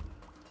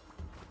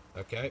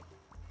 Okay.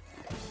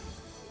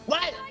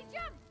 What?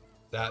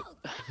 That.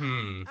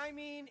 I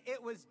mean,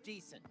 it was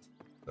decent.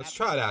 Let's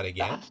try it out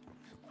again.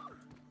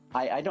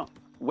 I don't.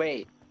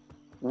 Wait.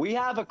 We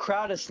have a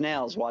crowd of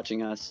snails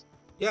watching us.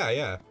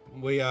 Yeah.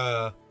 We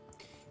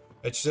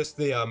it's just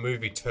the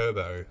movie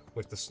Turbo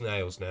with the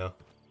snails now.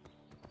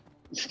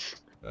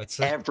 That's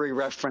every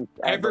reference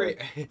ever.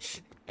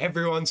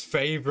 Everyone's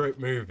favorite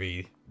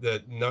movie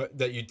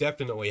that you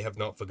definitely have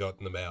not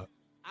forgotten about.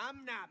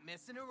 I'm not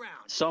messing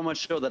around. So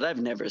much so that I've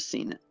never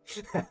seen it.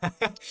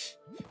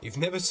 You've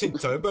never seen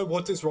Turbo?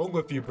 What is wrong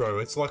with you, bro?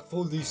 It's like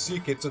fully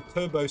sick. It's a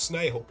turbo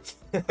snail.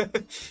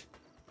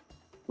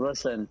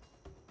 Listen,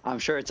 I'm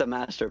sure it's a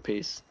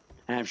masterpiece,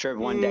 and I'm sure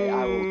one day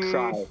I will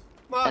cry.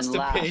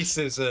 Masterpiece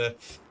is a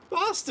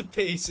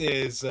masterpiece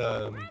is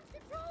No,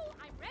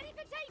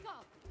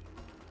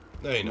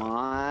 you're not. Come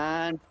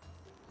on.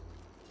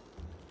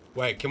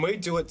 Wait, can we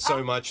do it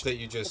so much that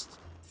you just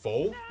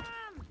fall?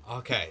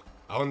 Okay,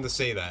 I wanted to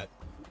see that.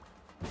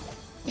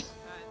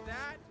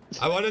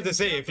 I wanted to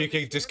see if you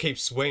could just keep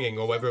swinging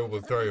or whether it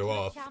would throw you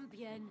off.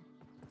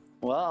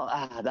 Well,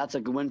 that's a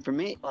good win for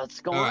me. Let's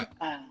go on.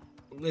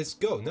 Let's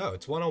go. No,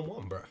 it's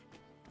one-on-one, bro.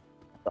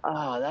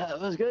 Oh, that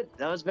was good.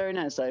 That was very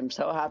nice. I'm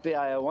so happy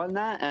I won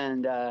that,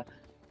 and I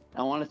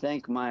want to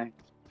thank my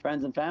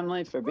friends and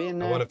family for being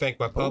there. I want to thank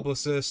my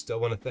publicist. I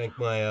want to thank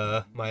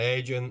my my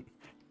agent.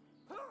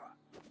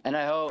 And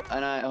I hope.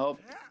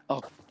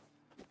 Oh,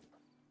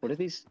 what are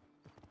these?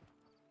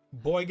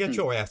 Boy, get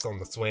your ass on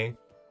the swing.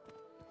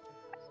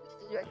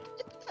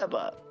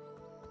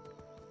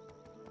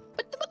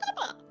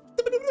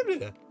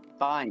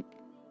 Fine.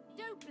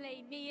 Don't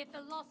blame me if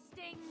the loss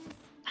stings.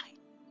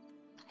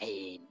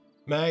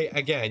 May,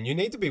 again, you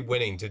need to be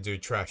winning to do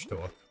trash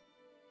talk.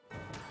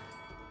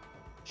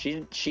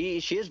 She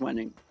is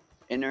winning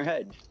in her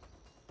head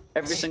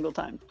every single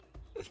time.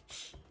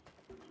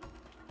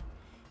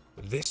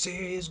 This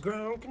is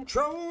ground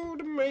control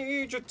to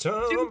Major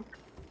Tom.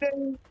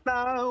 Down,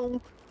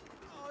 down.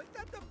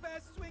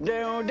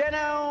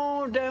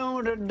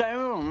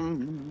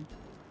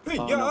 Hey,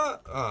 Oh, yeah. no.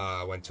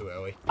 I went too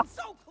early.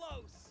 So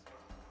close.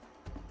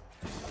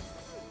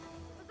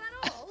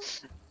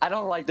 I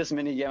don't like this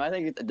mini game. I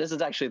think this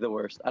is actually the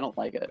worst. I don't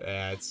like it.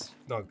 Yeah, it's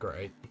not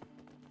great.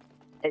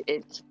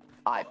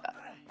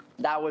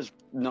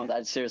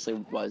 That seriously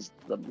was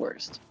the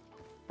worst.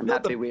 I'm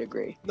Not happy we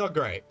agree. Not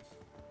great.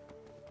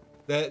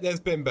 There's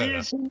been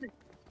better.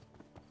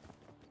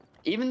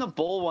 Even the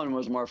bull one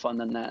was more fun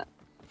than that.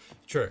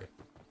 True.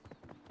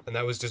 And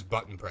that was just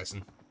button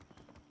pressing.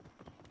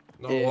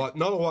 Not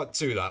a lot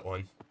to that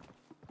one.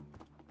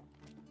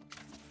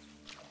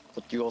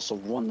 But you also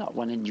won that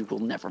one, and you will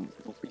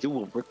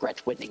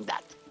regret winning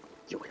that.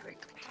 You will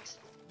regret it.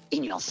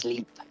 In your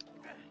sleep.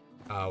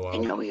 Oh, well.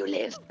 You know where you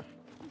live.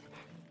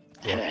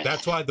 Yeah,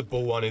 that's why the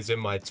bull one is in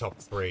my top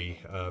 3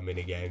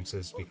 mini games,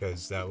 is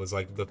because that was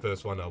like the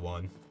first one I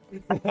won.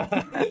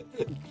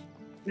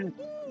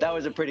 That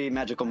was a pretty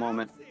magical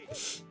moment.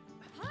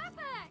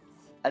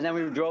 And then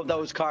we drove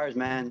those cars,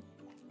 man.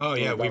 Oh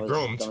yeah, we've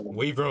roamed.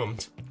 We've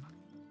roamed.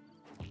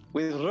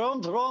 We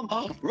roamed.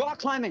 Rock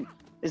climbing.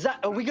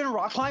 Are we gonna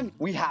rock climb?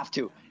 We have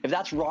to. If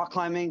that's rock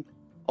climbing,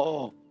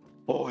 Oh.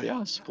 Oh,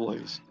 yes,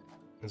 please.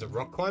 Is it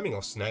rock climbing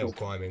or snail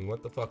climbing?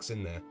 What the fuck's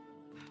in there?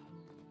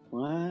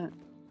 What?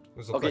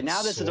 Okay, like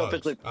now this is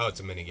officially... Oh, it's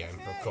a minigame,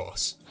 of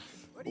course.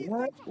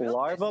 What?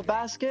 Larva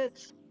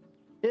baskets?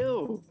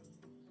 Ew.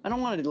 I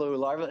don't want to do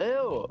larva.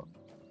 Ew.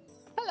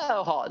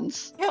 Hello,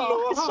 Hans.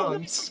 Hello,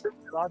 Hans.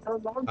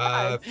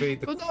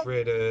 Feed the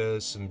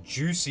critters some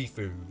juicy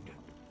food.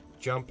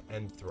 Jump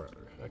and throw.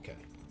 Okay.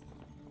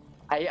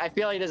 I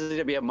feel like this is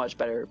gonna be a much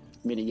better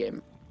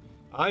minigame.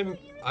 I don't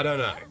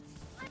know.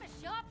 I'm a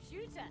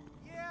sharpshooter.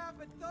 Yeah,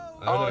 but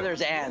those oh,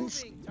 there's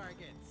ants. That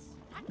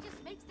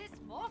just makes this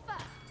more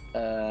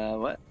fun.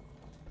 What?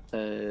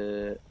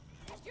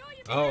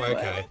 Oh,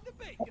 okay.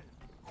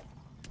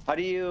 How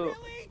do you...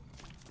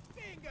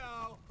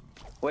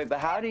 Wait, but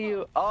how do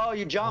you... Oh,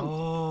 you jump.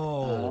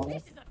 Oh.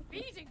 This is a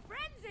feeding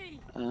frenzy.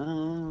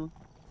 Oh.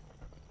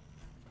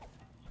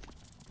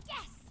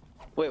 Yes.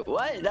 Wait,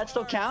 what? That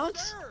still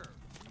counts?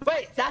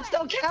 Wait, that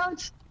still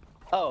counts?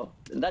 Oh,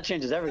 that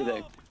changes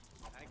everything.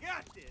 I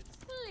got this.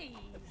 Please.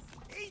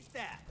 Eat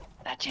that.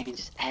 That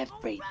changes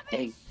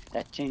everything.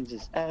 That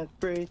changes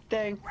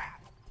everything.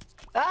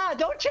 Ah,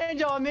 don't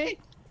change on me.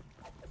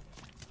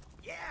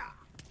 Yeah.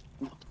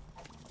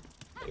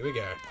 Here we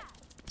go.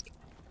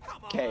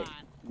 Okay.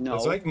 No.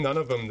 There's like none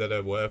of them that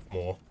are worth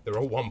more. They're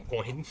all 1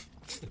 point.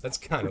 That's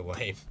kind of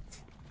lame.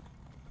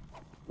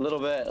 A little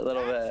bit.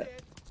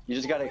 You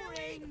just gotta...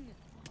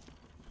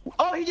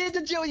 Oh, he did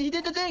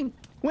the thing!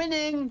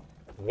 Winning!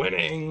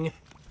 Winning!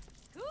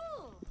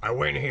 Cool. I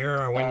win here,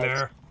 I win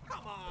there.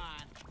 Come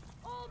on.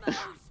 Almost.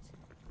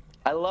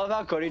 I love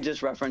how Cody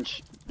just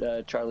referenced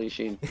Charlie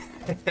Sheen.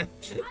 I won.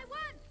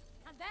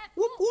 And therefore,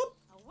 whoop, whoop.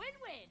 A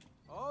win-win.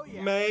 Oh,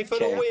 yeah. May for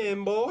the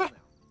win, boy.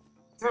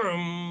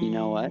 You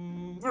know what?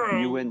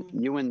 You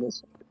win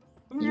this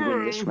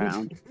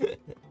round.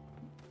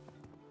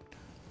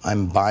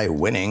 I'm by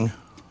winning.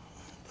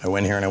 I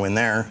win here and I win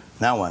there.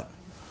 Now what?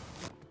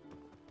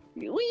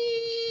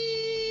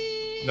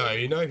 Whee! No,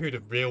 you know who the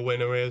real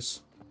winner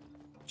is?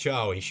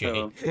 Charlie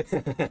Sheen.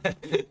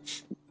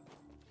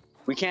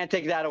 We can't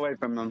take that away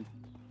from him.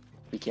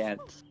 We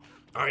can't.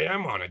 I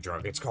am on a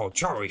drug. It's called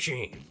Charlie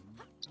Sheen.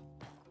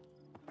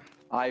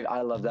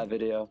 I love that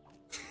video.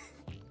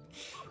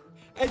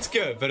 It's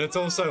good, but it's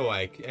also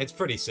like, it's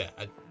pretty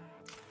sad.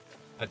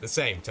 At the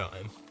same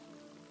time.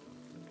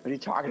 What are you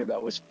talking about?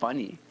 It was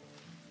funny.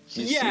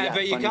 Yeah,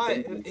 but you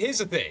can't... Here's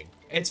the thing.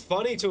 It's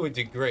funny to a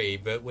degree,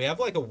 but we have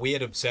like a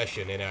weird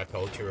obsession in our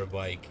culture of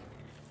like...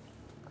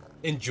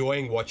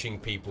 enjoying watching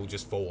people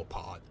just fall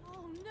apart.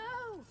 Oh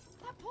no!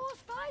 That poor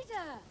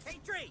spider! Hey,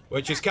 Tree!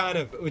 Which is kind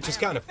of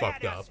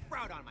fucked up.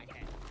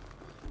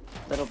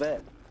 Little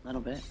bit.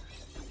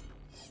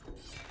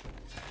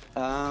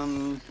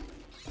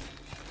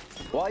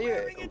 While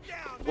you're...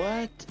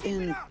 What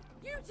in...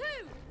 You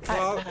too!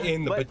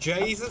 In the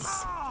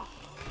bejesus?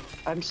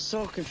 I'm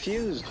so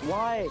confused.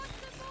 Why?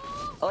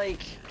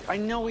 Like, I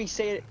know we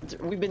say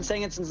it, we've been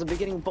saying it since the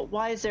beginning, but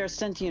why is there a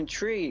sentient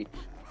tree?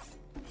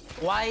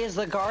 Why is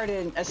the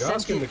garden a You're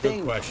asking sentient the thing?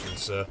 good questions,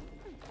 sir.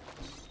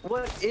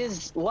 What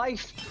is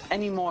life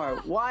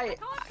anymore? Why?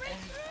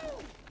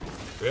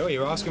 Really?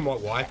 You're asking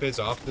what life is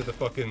after the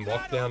fucking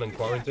lockdown and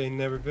quarantine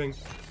and everything?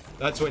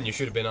 That's when you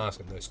should have been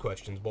asking those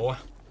questions, boy.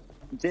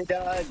 Did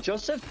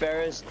Joseph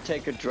Ferris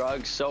take a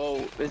drug?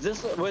 So was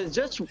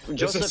just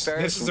Joseph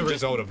Ferris? This is the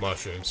result of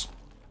mushrooms.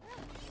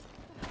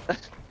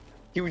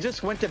 He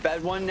just went to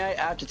bed one night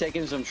after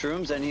taking some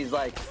shrooms, and he's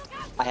like,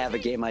 "I have a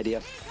game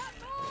idea."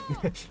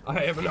 I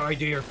have an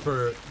idea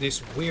for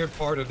this weird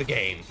part of the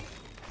game.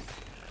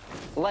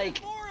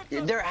 Like,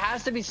 there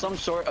has to be some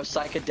sort of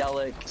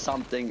psychedelic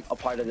something a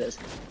part of this.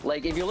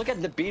 Like, if you look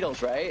at the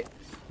Beatles, right?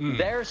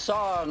 Their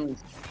song,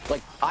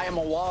 like "I Am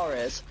a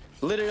Walrus,"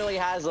 literally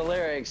has the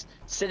lyrics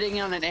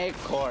 "sitting on an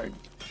acorn."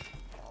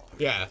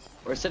 Yeah.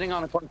 Or sitting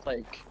on a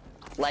cornflake.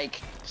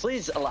 Like,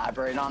 please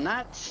elaborate on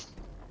that.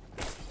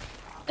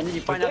 And then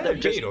you find out they're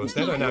just Beatles.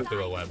 They don't have to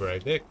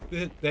elaborate.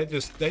 They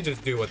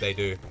just do what they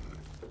do.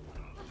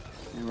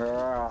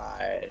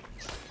 Right.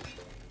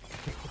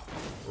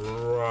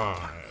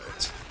 Right.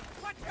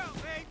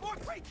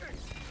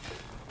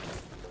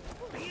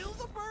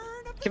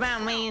 Come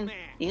on, man.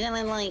 You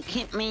gotta, like,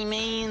 hit me,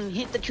 man.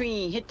 Hit the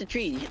tree, hit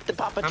the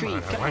papa tree.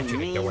 Come on, I want you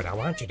to do it. I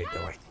want you to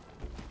do it.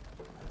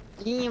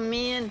 Yeah,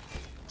 man.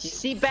 Did you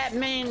see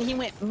Batman? He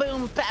went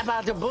boom,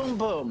 papa to boom,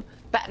 boom.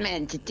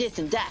 Batman to this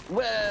and that.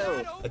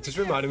 Whoa. It just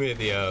reminded me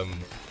of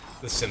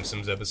the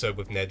Simpsons episode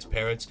with Ned's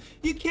parents.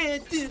 You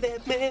can't do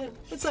that, man.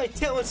 It's like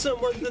telling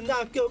someone to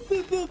not go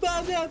boo boo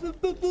ba ba boo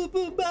boo boo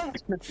boo ba.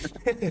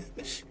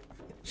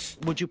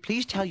 Would you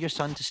please tell your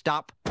son to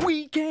stop?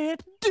 We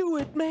can't do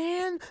it,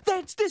 man.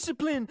 That's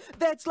discipline.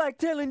 That's like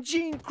telling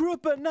Gene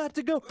Krupa not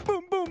to go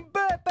boom boom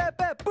ba ba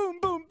ba boom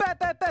boom ba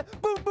ba ba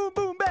boom boom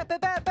boom ba ba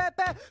ba ba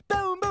ba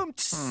boom boom.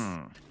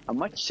 How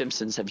much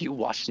Simpsons have you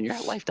watched in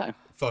your lifetime?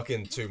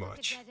 Fucking too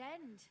much.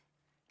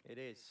 It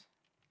is.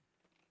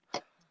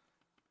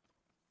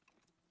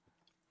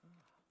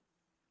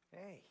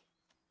 Hey.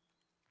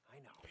 I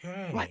know.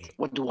 Hey. What?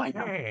 What do I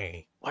know?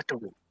 Hey. What do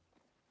we...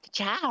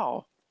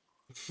 Ciao.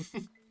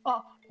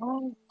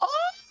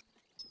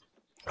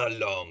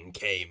 Along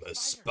came a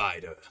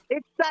spider.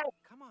 It's that.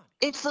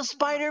 It's the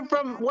spider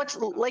from what's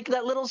like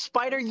that little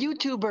spider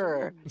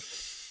YouTuber. You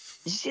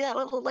see that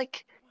little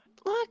like?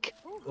 Look.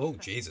 Oh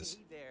Jesus,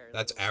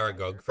 that's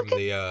Aragog from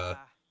the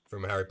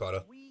from Harry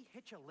Potter.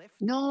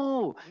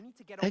 No.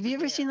 Have you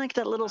ever seen like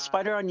that little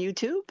spider on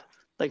YouTube,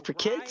 like for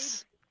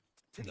kids?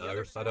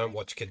 No, I don't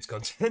watch kids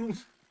content.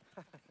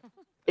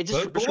 It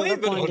just but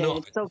believe it or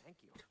not,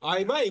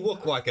 I may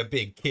look like a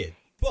big kid,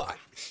 but.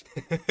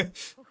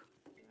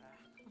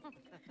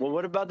 Well,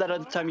 what about that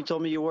other time you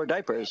told me you wore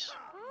diapers?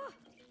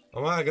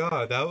 Oh my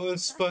god, that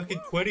was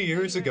fucking 20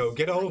 years ago.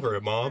 Get over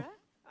it, Mom.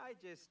 I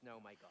just know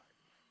my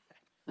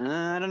garden.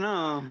 I don't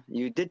know.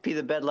 You did pee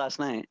the bed last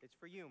night. It's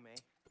for you, May.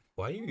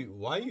 Why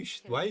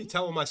are you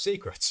telling my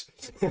secrets?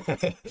 What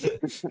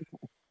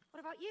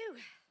about you?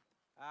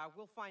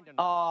 We'll find another.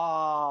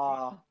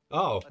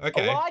 Oh,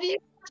 okay. Why do you?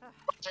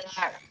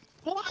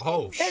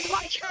 Oh, it's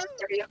my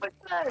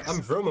turn.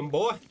 I'm vrooming,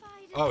 boy.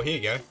 Oh, here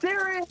you go.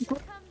 Seriously.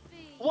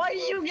 Why do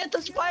you get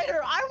the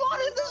spider? I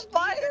wanted the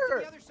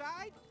spider.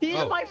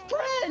 He's my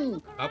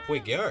friend. Up we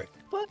go.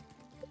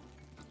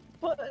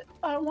 But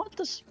I want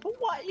the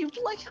what you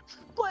like?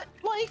 But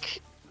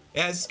like.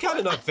 Yeah, it's kind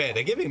of not fair.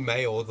 They're giving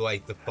May all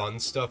like the fun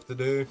stuff to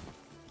do.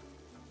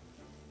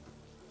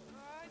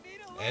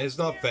 And it's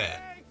not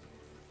fair.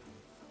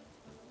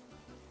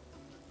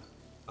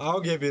 I'll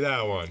give you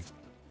that one.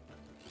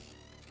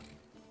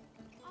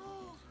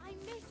 Oh, I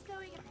miss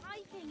going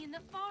hiking in the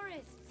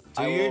forest.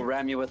 I will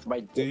ram you with my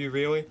dick. Do you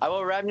really? I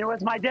will ram you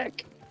with my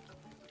dick.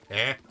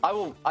 Eh? I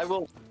will.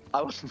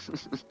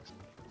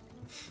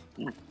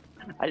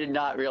 I did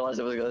not realize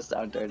it was gonna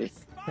sound dirty.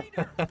 Get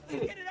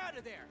it out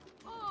of there.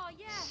 Oh,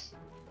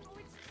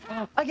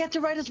 yeah. I get to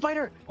ride a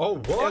spider. Oh,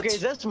 what? Okay,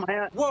 is this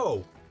my...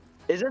 Whoa.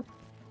 Is it?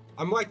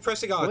 I'm like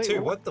pressing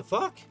R2. What the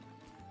fuck?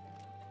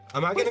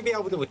 Am I going to be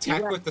able to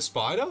attack with the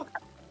spider?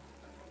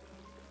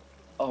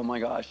 Oh my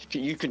gosh.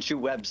 You can shoot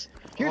webs.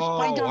 You're oh,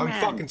 Spider-Man.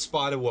 I'm fucking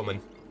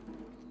Spider-Woman.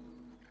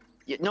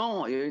 Yeah,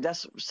 no,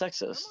 that's sexist.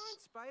 Come on,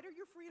 Spider,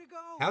 you're free to go.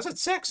 How's it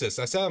sexist?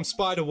 I say I'm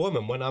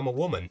Spider-Woman when I'm a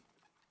woman.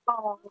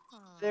 Oh,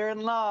 they're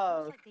in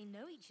love. Like they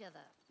know each other.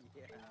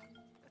 Yeah.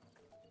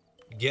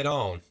 Get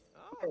on.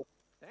 Oh,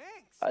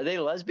 thanks. Are they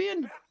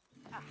lesbian?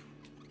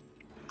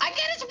 I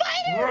get a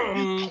spider!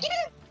 I get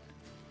it!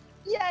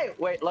 Yay!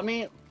 Wait, let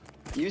me...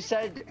 You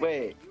said...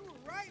 Wait.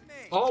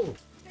 Oh!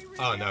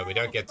 Oh, no, we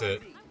don't get to...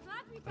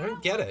 I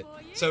don't get it.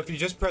 So if you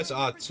just press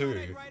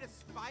R2...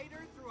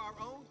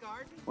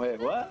 Wait,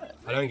 what?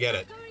 I don't get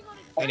it.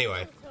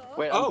 Anyway.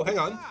 Wait, oh, hang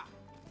on.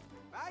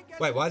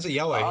 Wait, why is it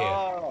yellow here?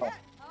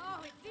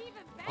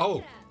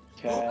 Oh.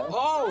 Okay.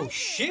 Oh,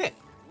 shit!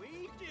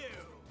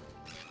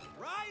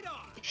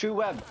 Shoot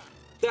web.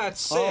 That's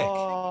sick.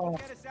 Oh.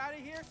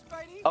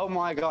 Oh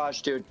my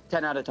gosh, dude.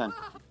 10 out of 10.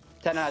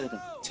 10 out of 10.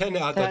 10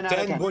 out of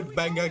 10 would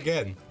bang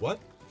again. What?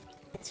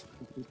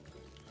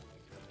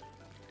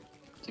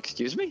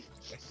 Excuse me?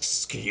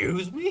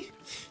 Excuse me?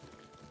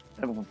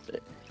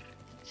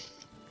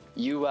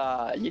 You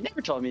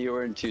never told me you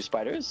were into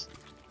spiders.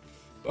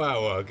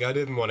 Well, look, I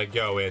didn't want to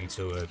go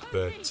into it,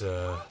 but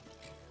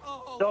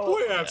So,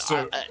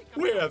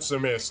 we have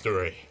some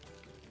history.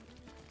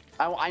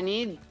 I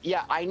need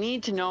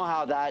to know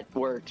how that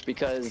works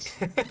because,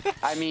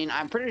 I mean,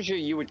 I'm pretty sure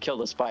you would kill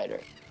the spider.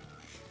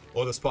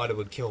 Or the spider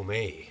would kill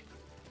me.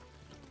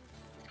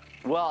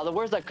 Well, the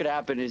worst that could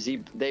happen is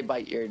they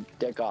bite your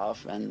dick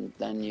off and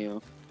then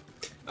you...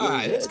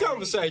 Alright, this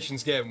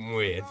conversation's getting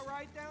weird.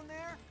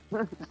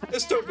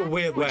 This took a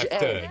weird left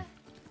turn.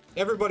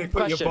 Everybody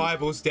put your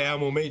Bibles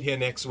down, we'll meet here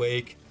next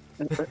week.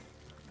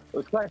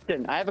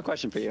 Question. I have a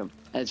question for you,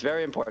 and it's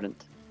very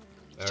important.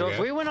 Okay. So if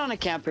we went on a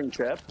camping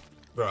trip...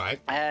 Right.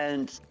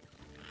 And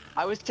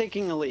I was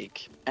taking a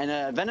leak, and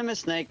a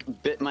venomous snake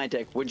bit my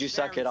dick. Would you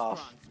suck it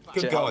off?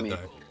 Good God, no.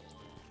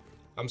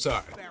 I'm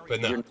sorry, but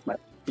no.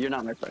 You're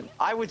not my friend.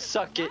 I would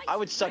suck it. I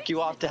would suck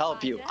you off to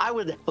help you. I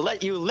would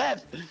let you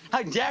live.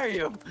 How dare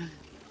you?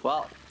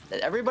 Well,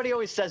 everybody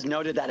always says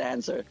no to that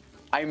answer.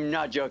 I'm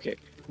not joking.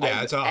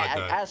 Yeah, it's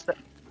hard, though.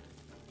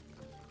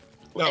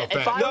 No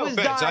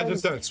offense. I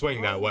just don't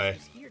swing that way.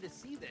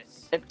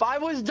 If I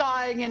was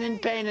dying and in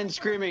pain and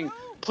screaming,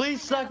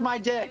 please suck my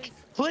dick.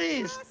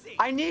 Please,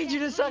 I need you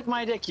to suck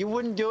my dick. You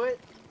wouldn't do it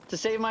to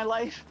save my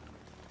life?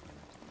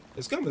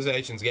 This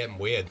conversation's getting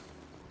weird.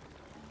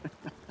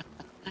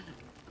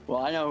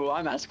 Well, I know who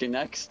I'm asking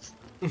next.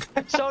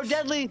 So,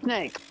 Deadly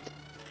Snake,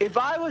 if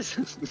I was...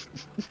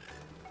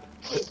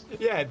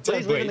 Yeah,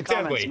 Deadly.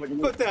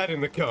 Put that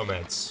in the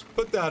comments.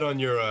 Put that on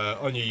your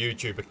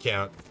YouTube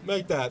account.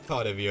 Make that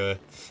part of your...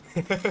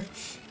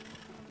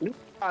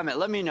 Comment,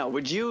 let me know.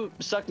 Would you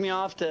suck me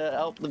off to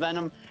help the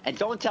venom? And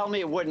don't tell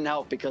me it wouldn't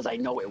help because I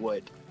know it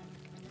would.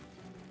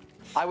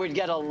 I would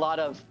get a lot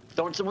of...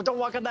 Don't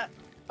walk on that.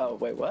 Oh,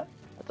 wait, what?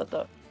 I thought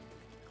that...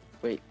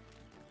 Wait.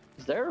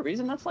 Is there a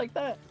reason that's like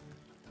that?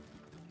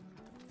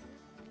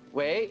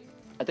 Wait.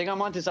 I think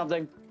I'm onto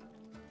something.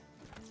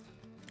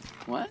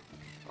 What?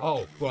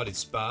 Oh, bloody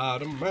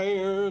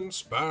Spider-Man,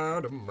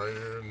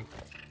 Spider-Man.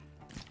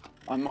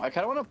 I kind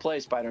of want to play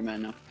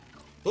Spider-Man now. A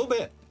little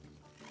bit.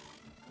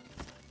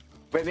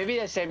 Wait, maybe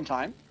at the same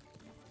time?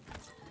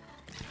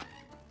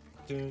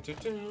 Dude,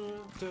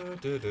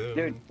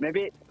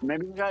 maybe we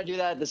gotta do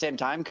that at the same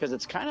time because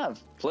it's kind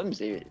of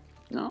flimsy,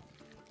 no?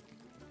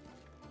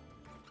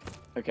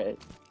 Okay.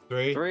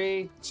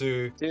 3,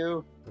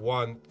 2,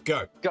 1,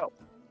 go. Go.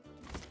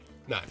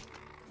 No.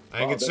 I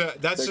think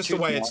that's just the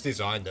way it's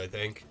designed, I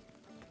think.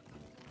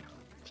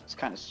 It's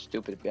kind of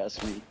stupid if you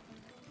ask me.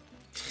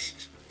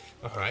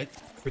 Alright.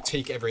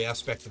 Critique every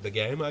aspect of the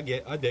game. I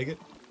dig it.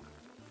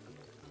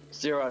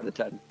 0 out of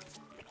 10.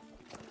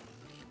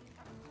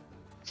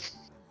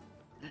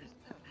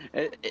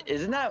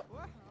 Isn't that...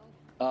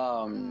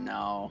 Oh,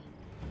 no.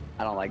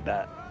 I don't like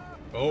that.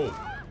 Oh.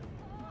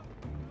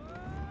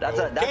 That's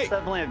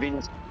definitely a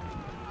Venus.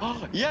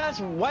 Oh, yes!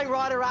 White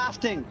water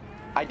rafting!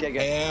 I dig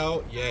it.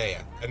 Hell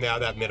yeah. And now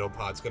that middle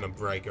part's gonna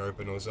break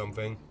open or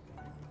something.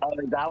 Oh,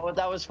 is that what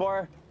that was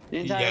for?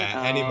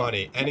 Yeah, any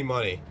money. Any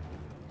money.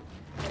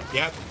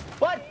 Yep.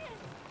 What?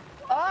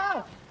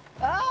 Ah!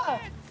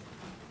 Ah!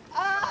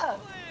 Ah!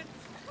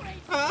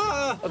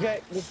 Ah!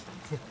 Okay.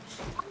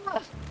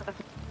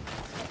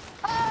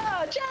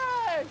 Ah!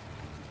 Jerry!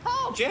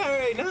 Help!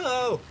 Jerry,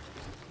 no!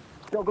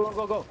 Go, go,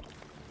 go, go.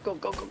 Go,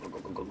 go, go, go, go,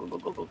 go, go, go,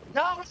 go, go.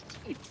 No!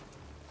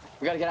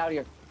 We gotta get out of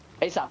here.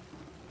 ASAP.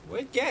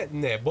 We're getting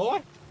there,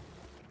 boy.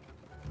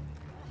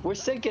 We're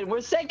sinking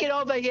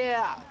over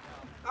here.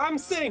 I'm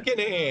sinking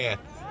here.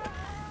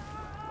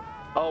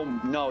 Oh,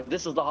 no,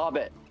 this is the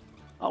Hobbit.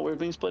 Oh, we're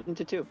being split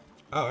into 2.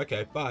 Oh,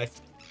 okay, bye.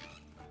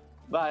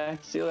 Bye,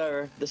 see you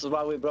later. This is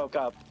why we broke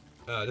up.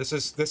 This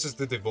is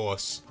the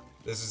divorce.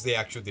 This is the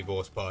actual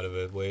divorce part of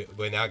it.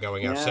 We're now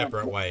going our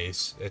separate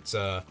ways. It's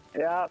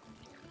Yeah.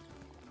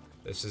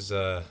 This is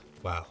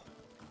wow.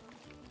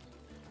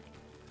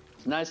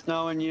 It's nice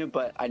knowing you,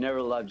 but I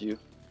never loved you.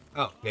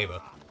 Oh, neither.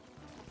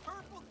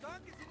 Purple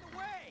gunk is in the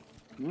way.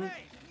 Hmm?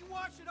 Hey, can you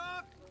wash it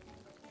off?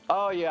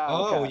 Oh yeah.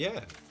 Oh okay.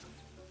 yeah.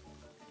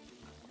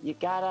 You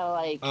gotta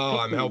like. Oh,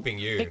 I'm helping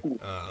you.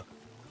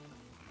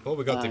 Well,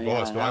 we got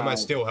divorced. Why am I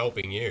still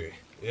helping you?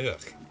 Ugh.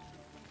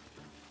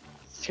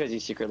 It's because you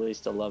secretly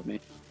still love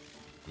me.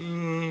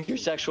 Your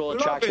sexual Love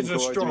attraction is a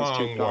towards me is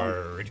too strong strong.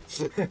 word.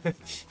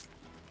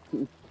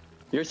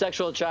 Your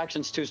sexual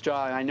attraction's too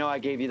strong. I know I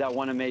gave you that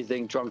one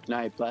amazing drunk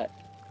night, but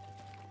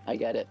I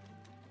get it.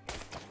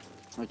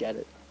 I get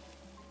it.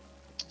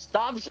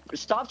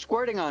 Stop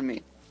squirting on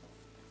me.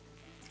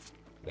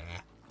 Nah.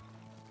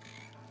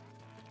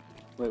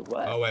 Wait,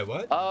 what? Oh wait,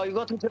 what? Oh, you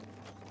got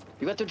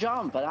to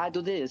jump, but I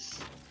do this.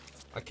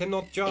 I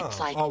cannot jump. It's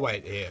like, oh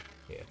wait, here.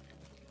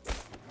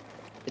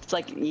 It's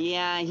like,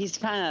 yeah, he's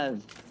kind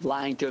of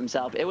lying to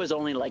himself. It was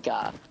only like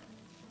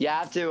you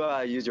have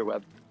to use your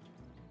web.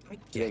 I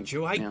get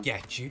you. I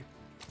get you.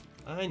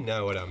 I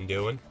know what I'm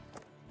doing.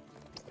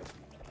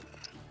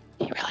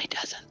 He really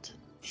doesn't.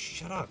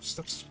 Shut up.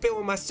 Stop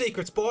spilling my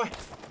secrets, boy.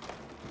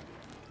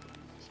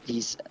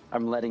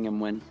 I'm letting him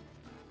win.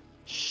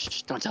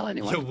 Shh, don't tell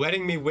anyone. You're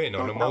letting me win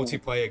on a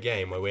multiplayer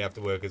game where we have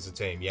to work as a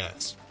team,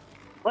 yes.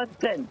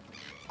 Listen,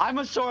 I'm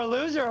a sore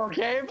loser,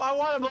 okay? If I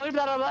want to believe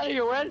that I'm letting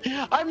you win,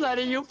 I'm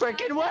letting you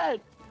freaking win.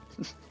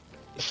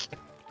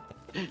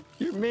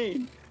 You're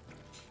mean.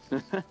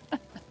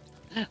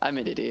 I'm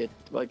an idiot.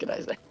 What can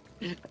I say?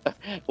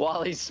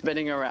 While he's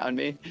spinning around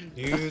me.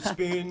 You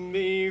spin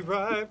me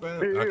right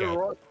round.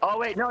 Okay. Oh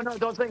wait, no,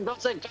 don't sing,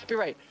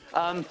 copyright.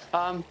 I'm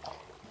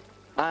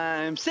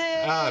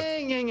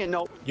singing and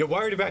no. You're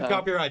worried about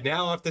copyright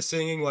now after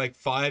singing like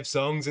 5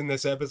 songs in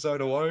this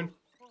episode alone?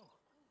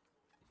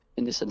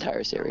 In this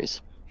entire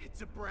series.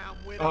 It's a brown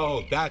widow.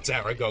 Oh, that's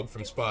Aragog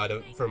from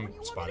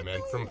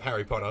Spider-Man, from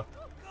Harry Potter.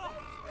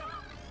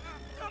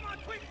 Come on,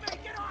 quick,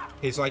 make it off.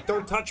 He's like,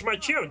 don't touch my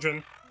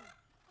children.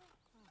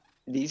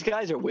 These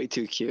guys are way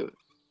too cute.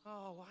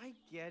 Oh, I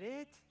get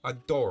it.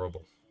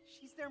 Adorable.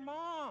 She's their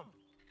mom.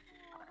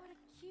 What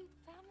a cute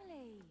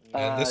family.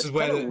 And this is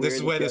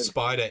where the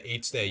spider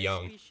eats their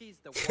young.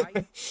 The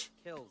wife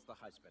kills the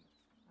husband.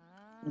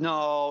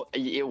 No,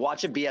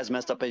 watch it be as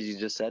messed up as you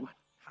just said.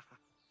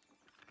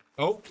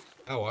 Oh,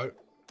 hello.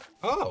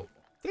 Oh,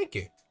 thank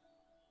you.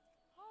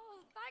 Oh,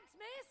 thanks,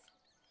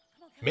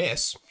 miss.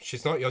 Miss?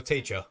 She's not your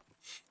teacher.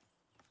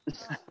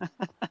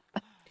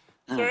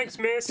 Thanks,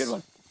 miss. Good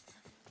one.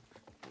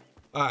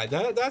 Alright,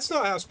 that's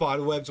not how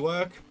spider webs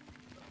work.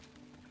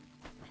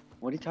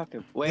 What are you talking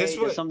about? Wait,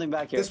 there's something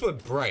back here. This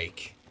would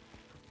break.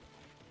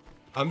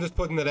 I'm just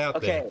putting it out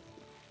there. Okay.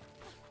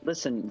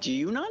 Listen, do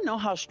you not know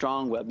how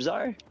strong webs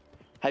are?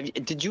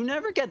 Did you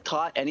never get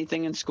taught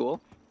anything in school?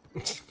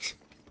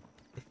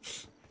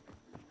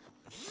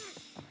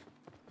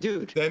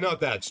 Dude. They're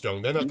not that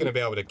strong. They're not going to be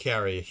able to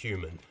carry a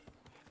human.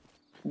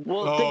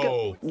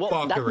 Well,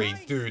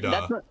 fuckery,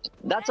 doodah.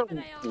 That's a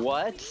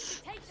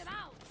what?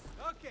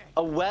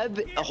 A web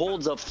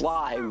holds a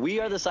fly. We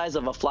are the size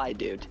of a fly,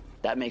 dude.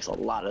 That makes a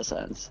lot of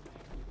sense.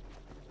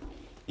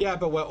 Yeah,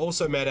 but we're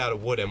also made out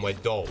of wood and we're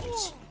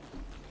dolls.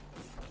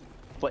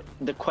 But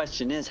the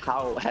question is,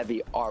 how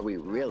heavy are we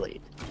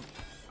really?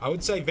 I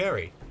would say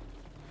very.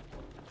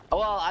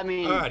 Well, I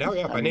mean... Alright,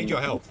 hurry up. I need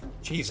your help.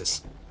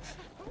 Jesus.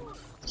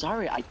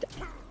 Sorry, I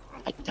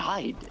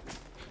died.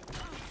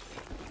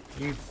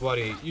 You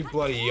bloody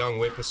young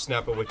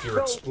whippersnapper with your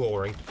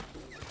exploring.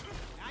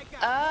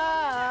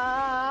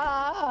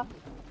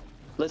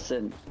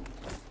 Listen,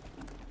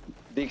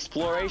 the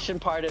exploration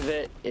part of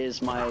it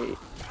is my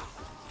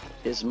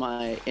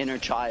inner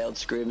child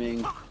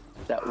screaming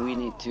that we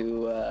need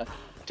to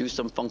do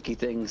some funky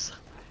things.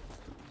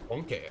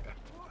 Funky?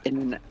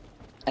 In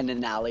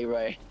an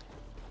alleyway.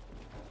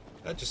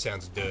 That just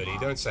sounds dirty.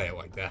 Don't say it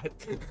like that.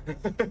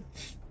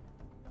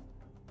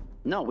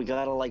 No, we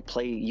gotta like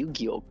play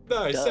Yu-Gi-Oh.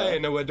 No,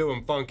 saying that we're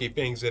doing funky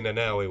things in an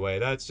alleyway.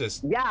 That's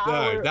just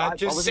that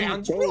just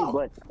sounds wrong.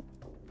 But...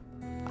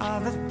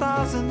 I've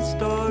 1,000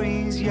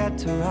 stories yet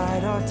to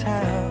write or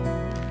tell.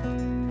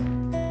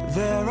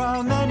 There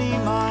are many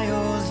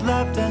miles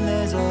left, and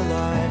there's a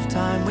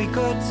lifetime we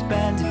could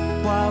spend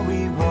while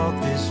we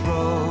walk this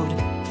road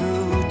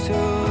through to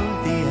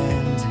the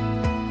end.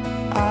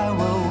 I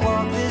will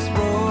walk this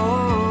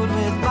road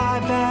with my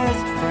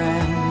best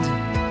friend.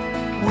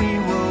 We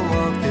will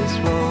walk this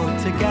road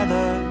together.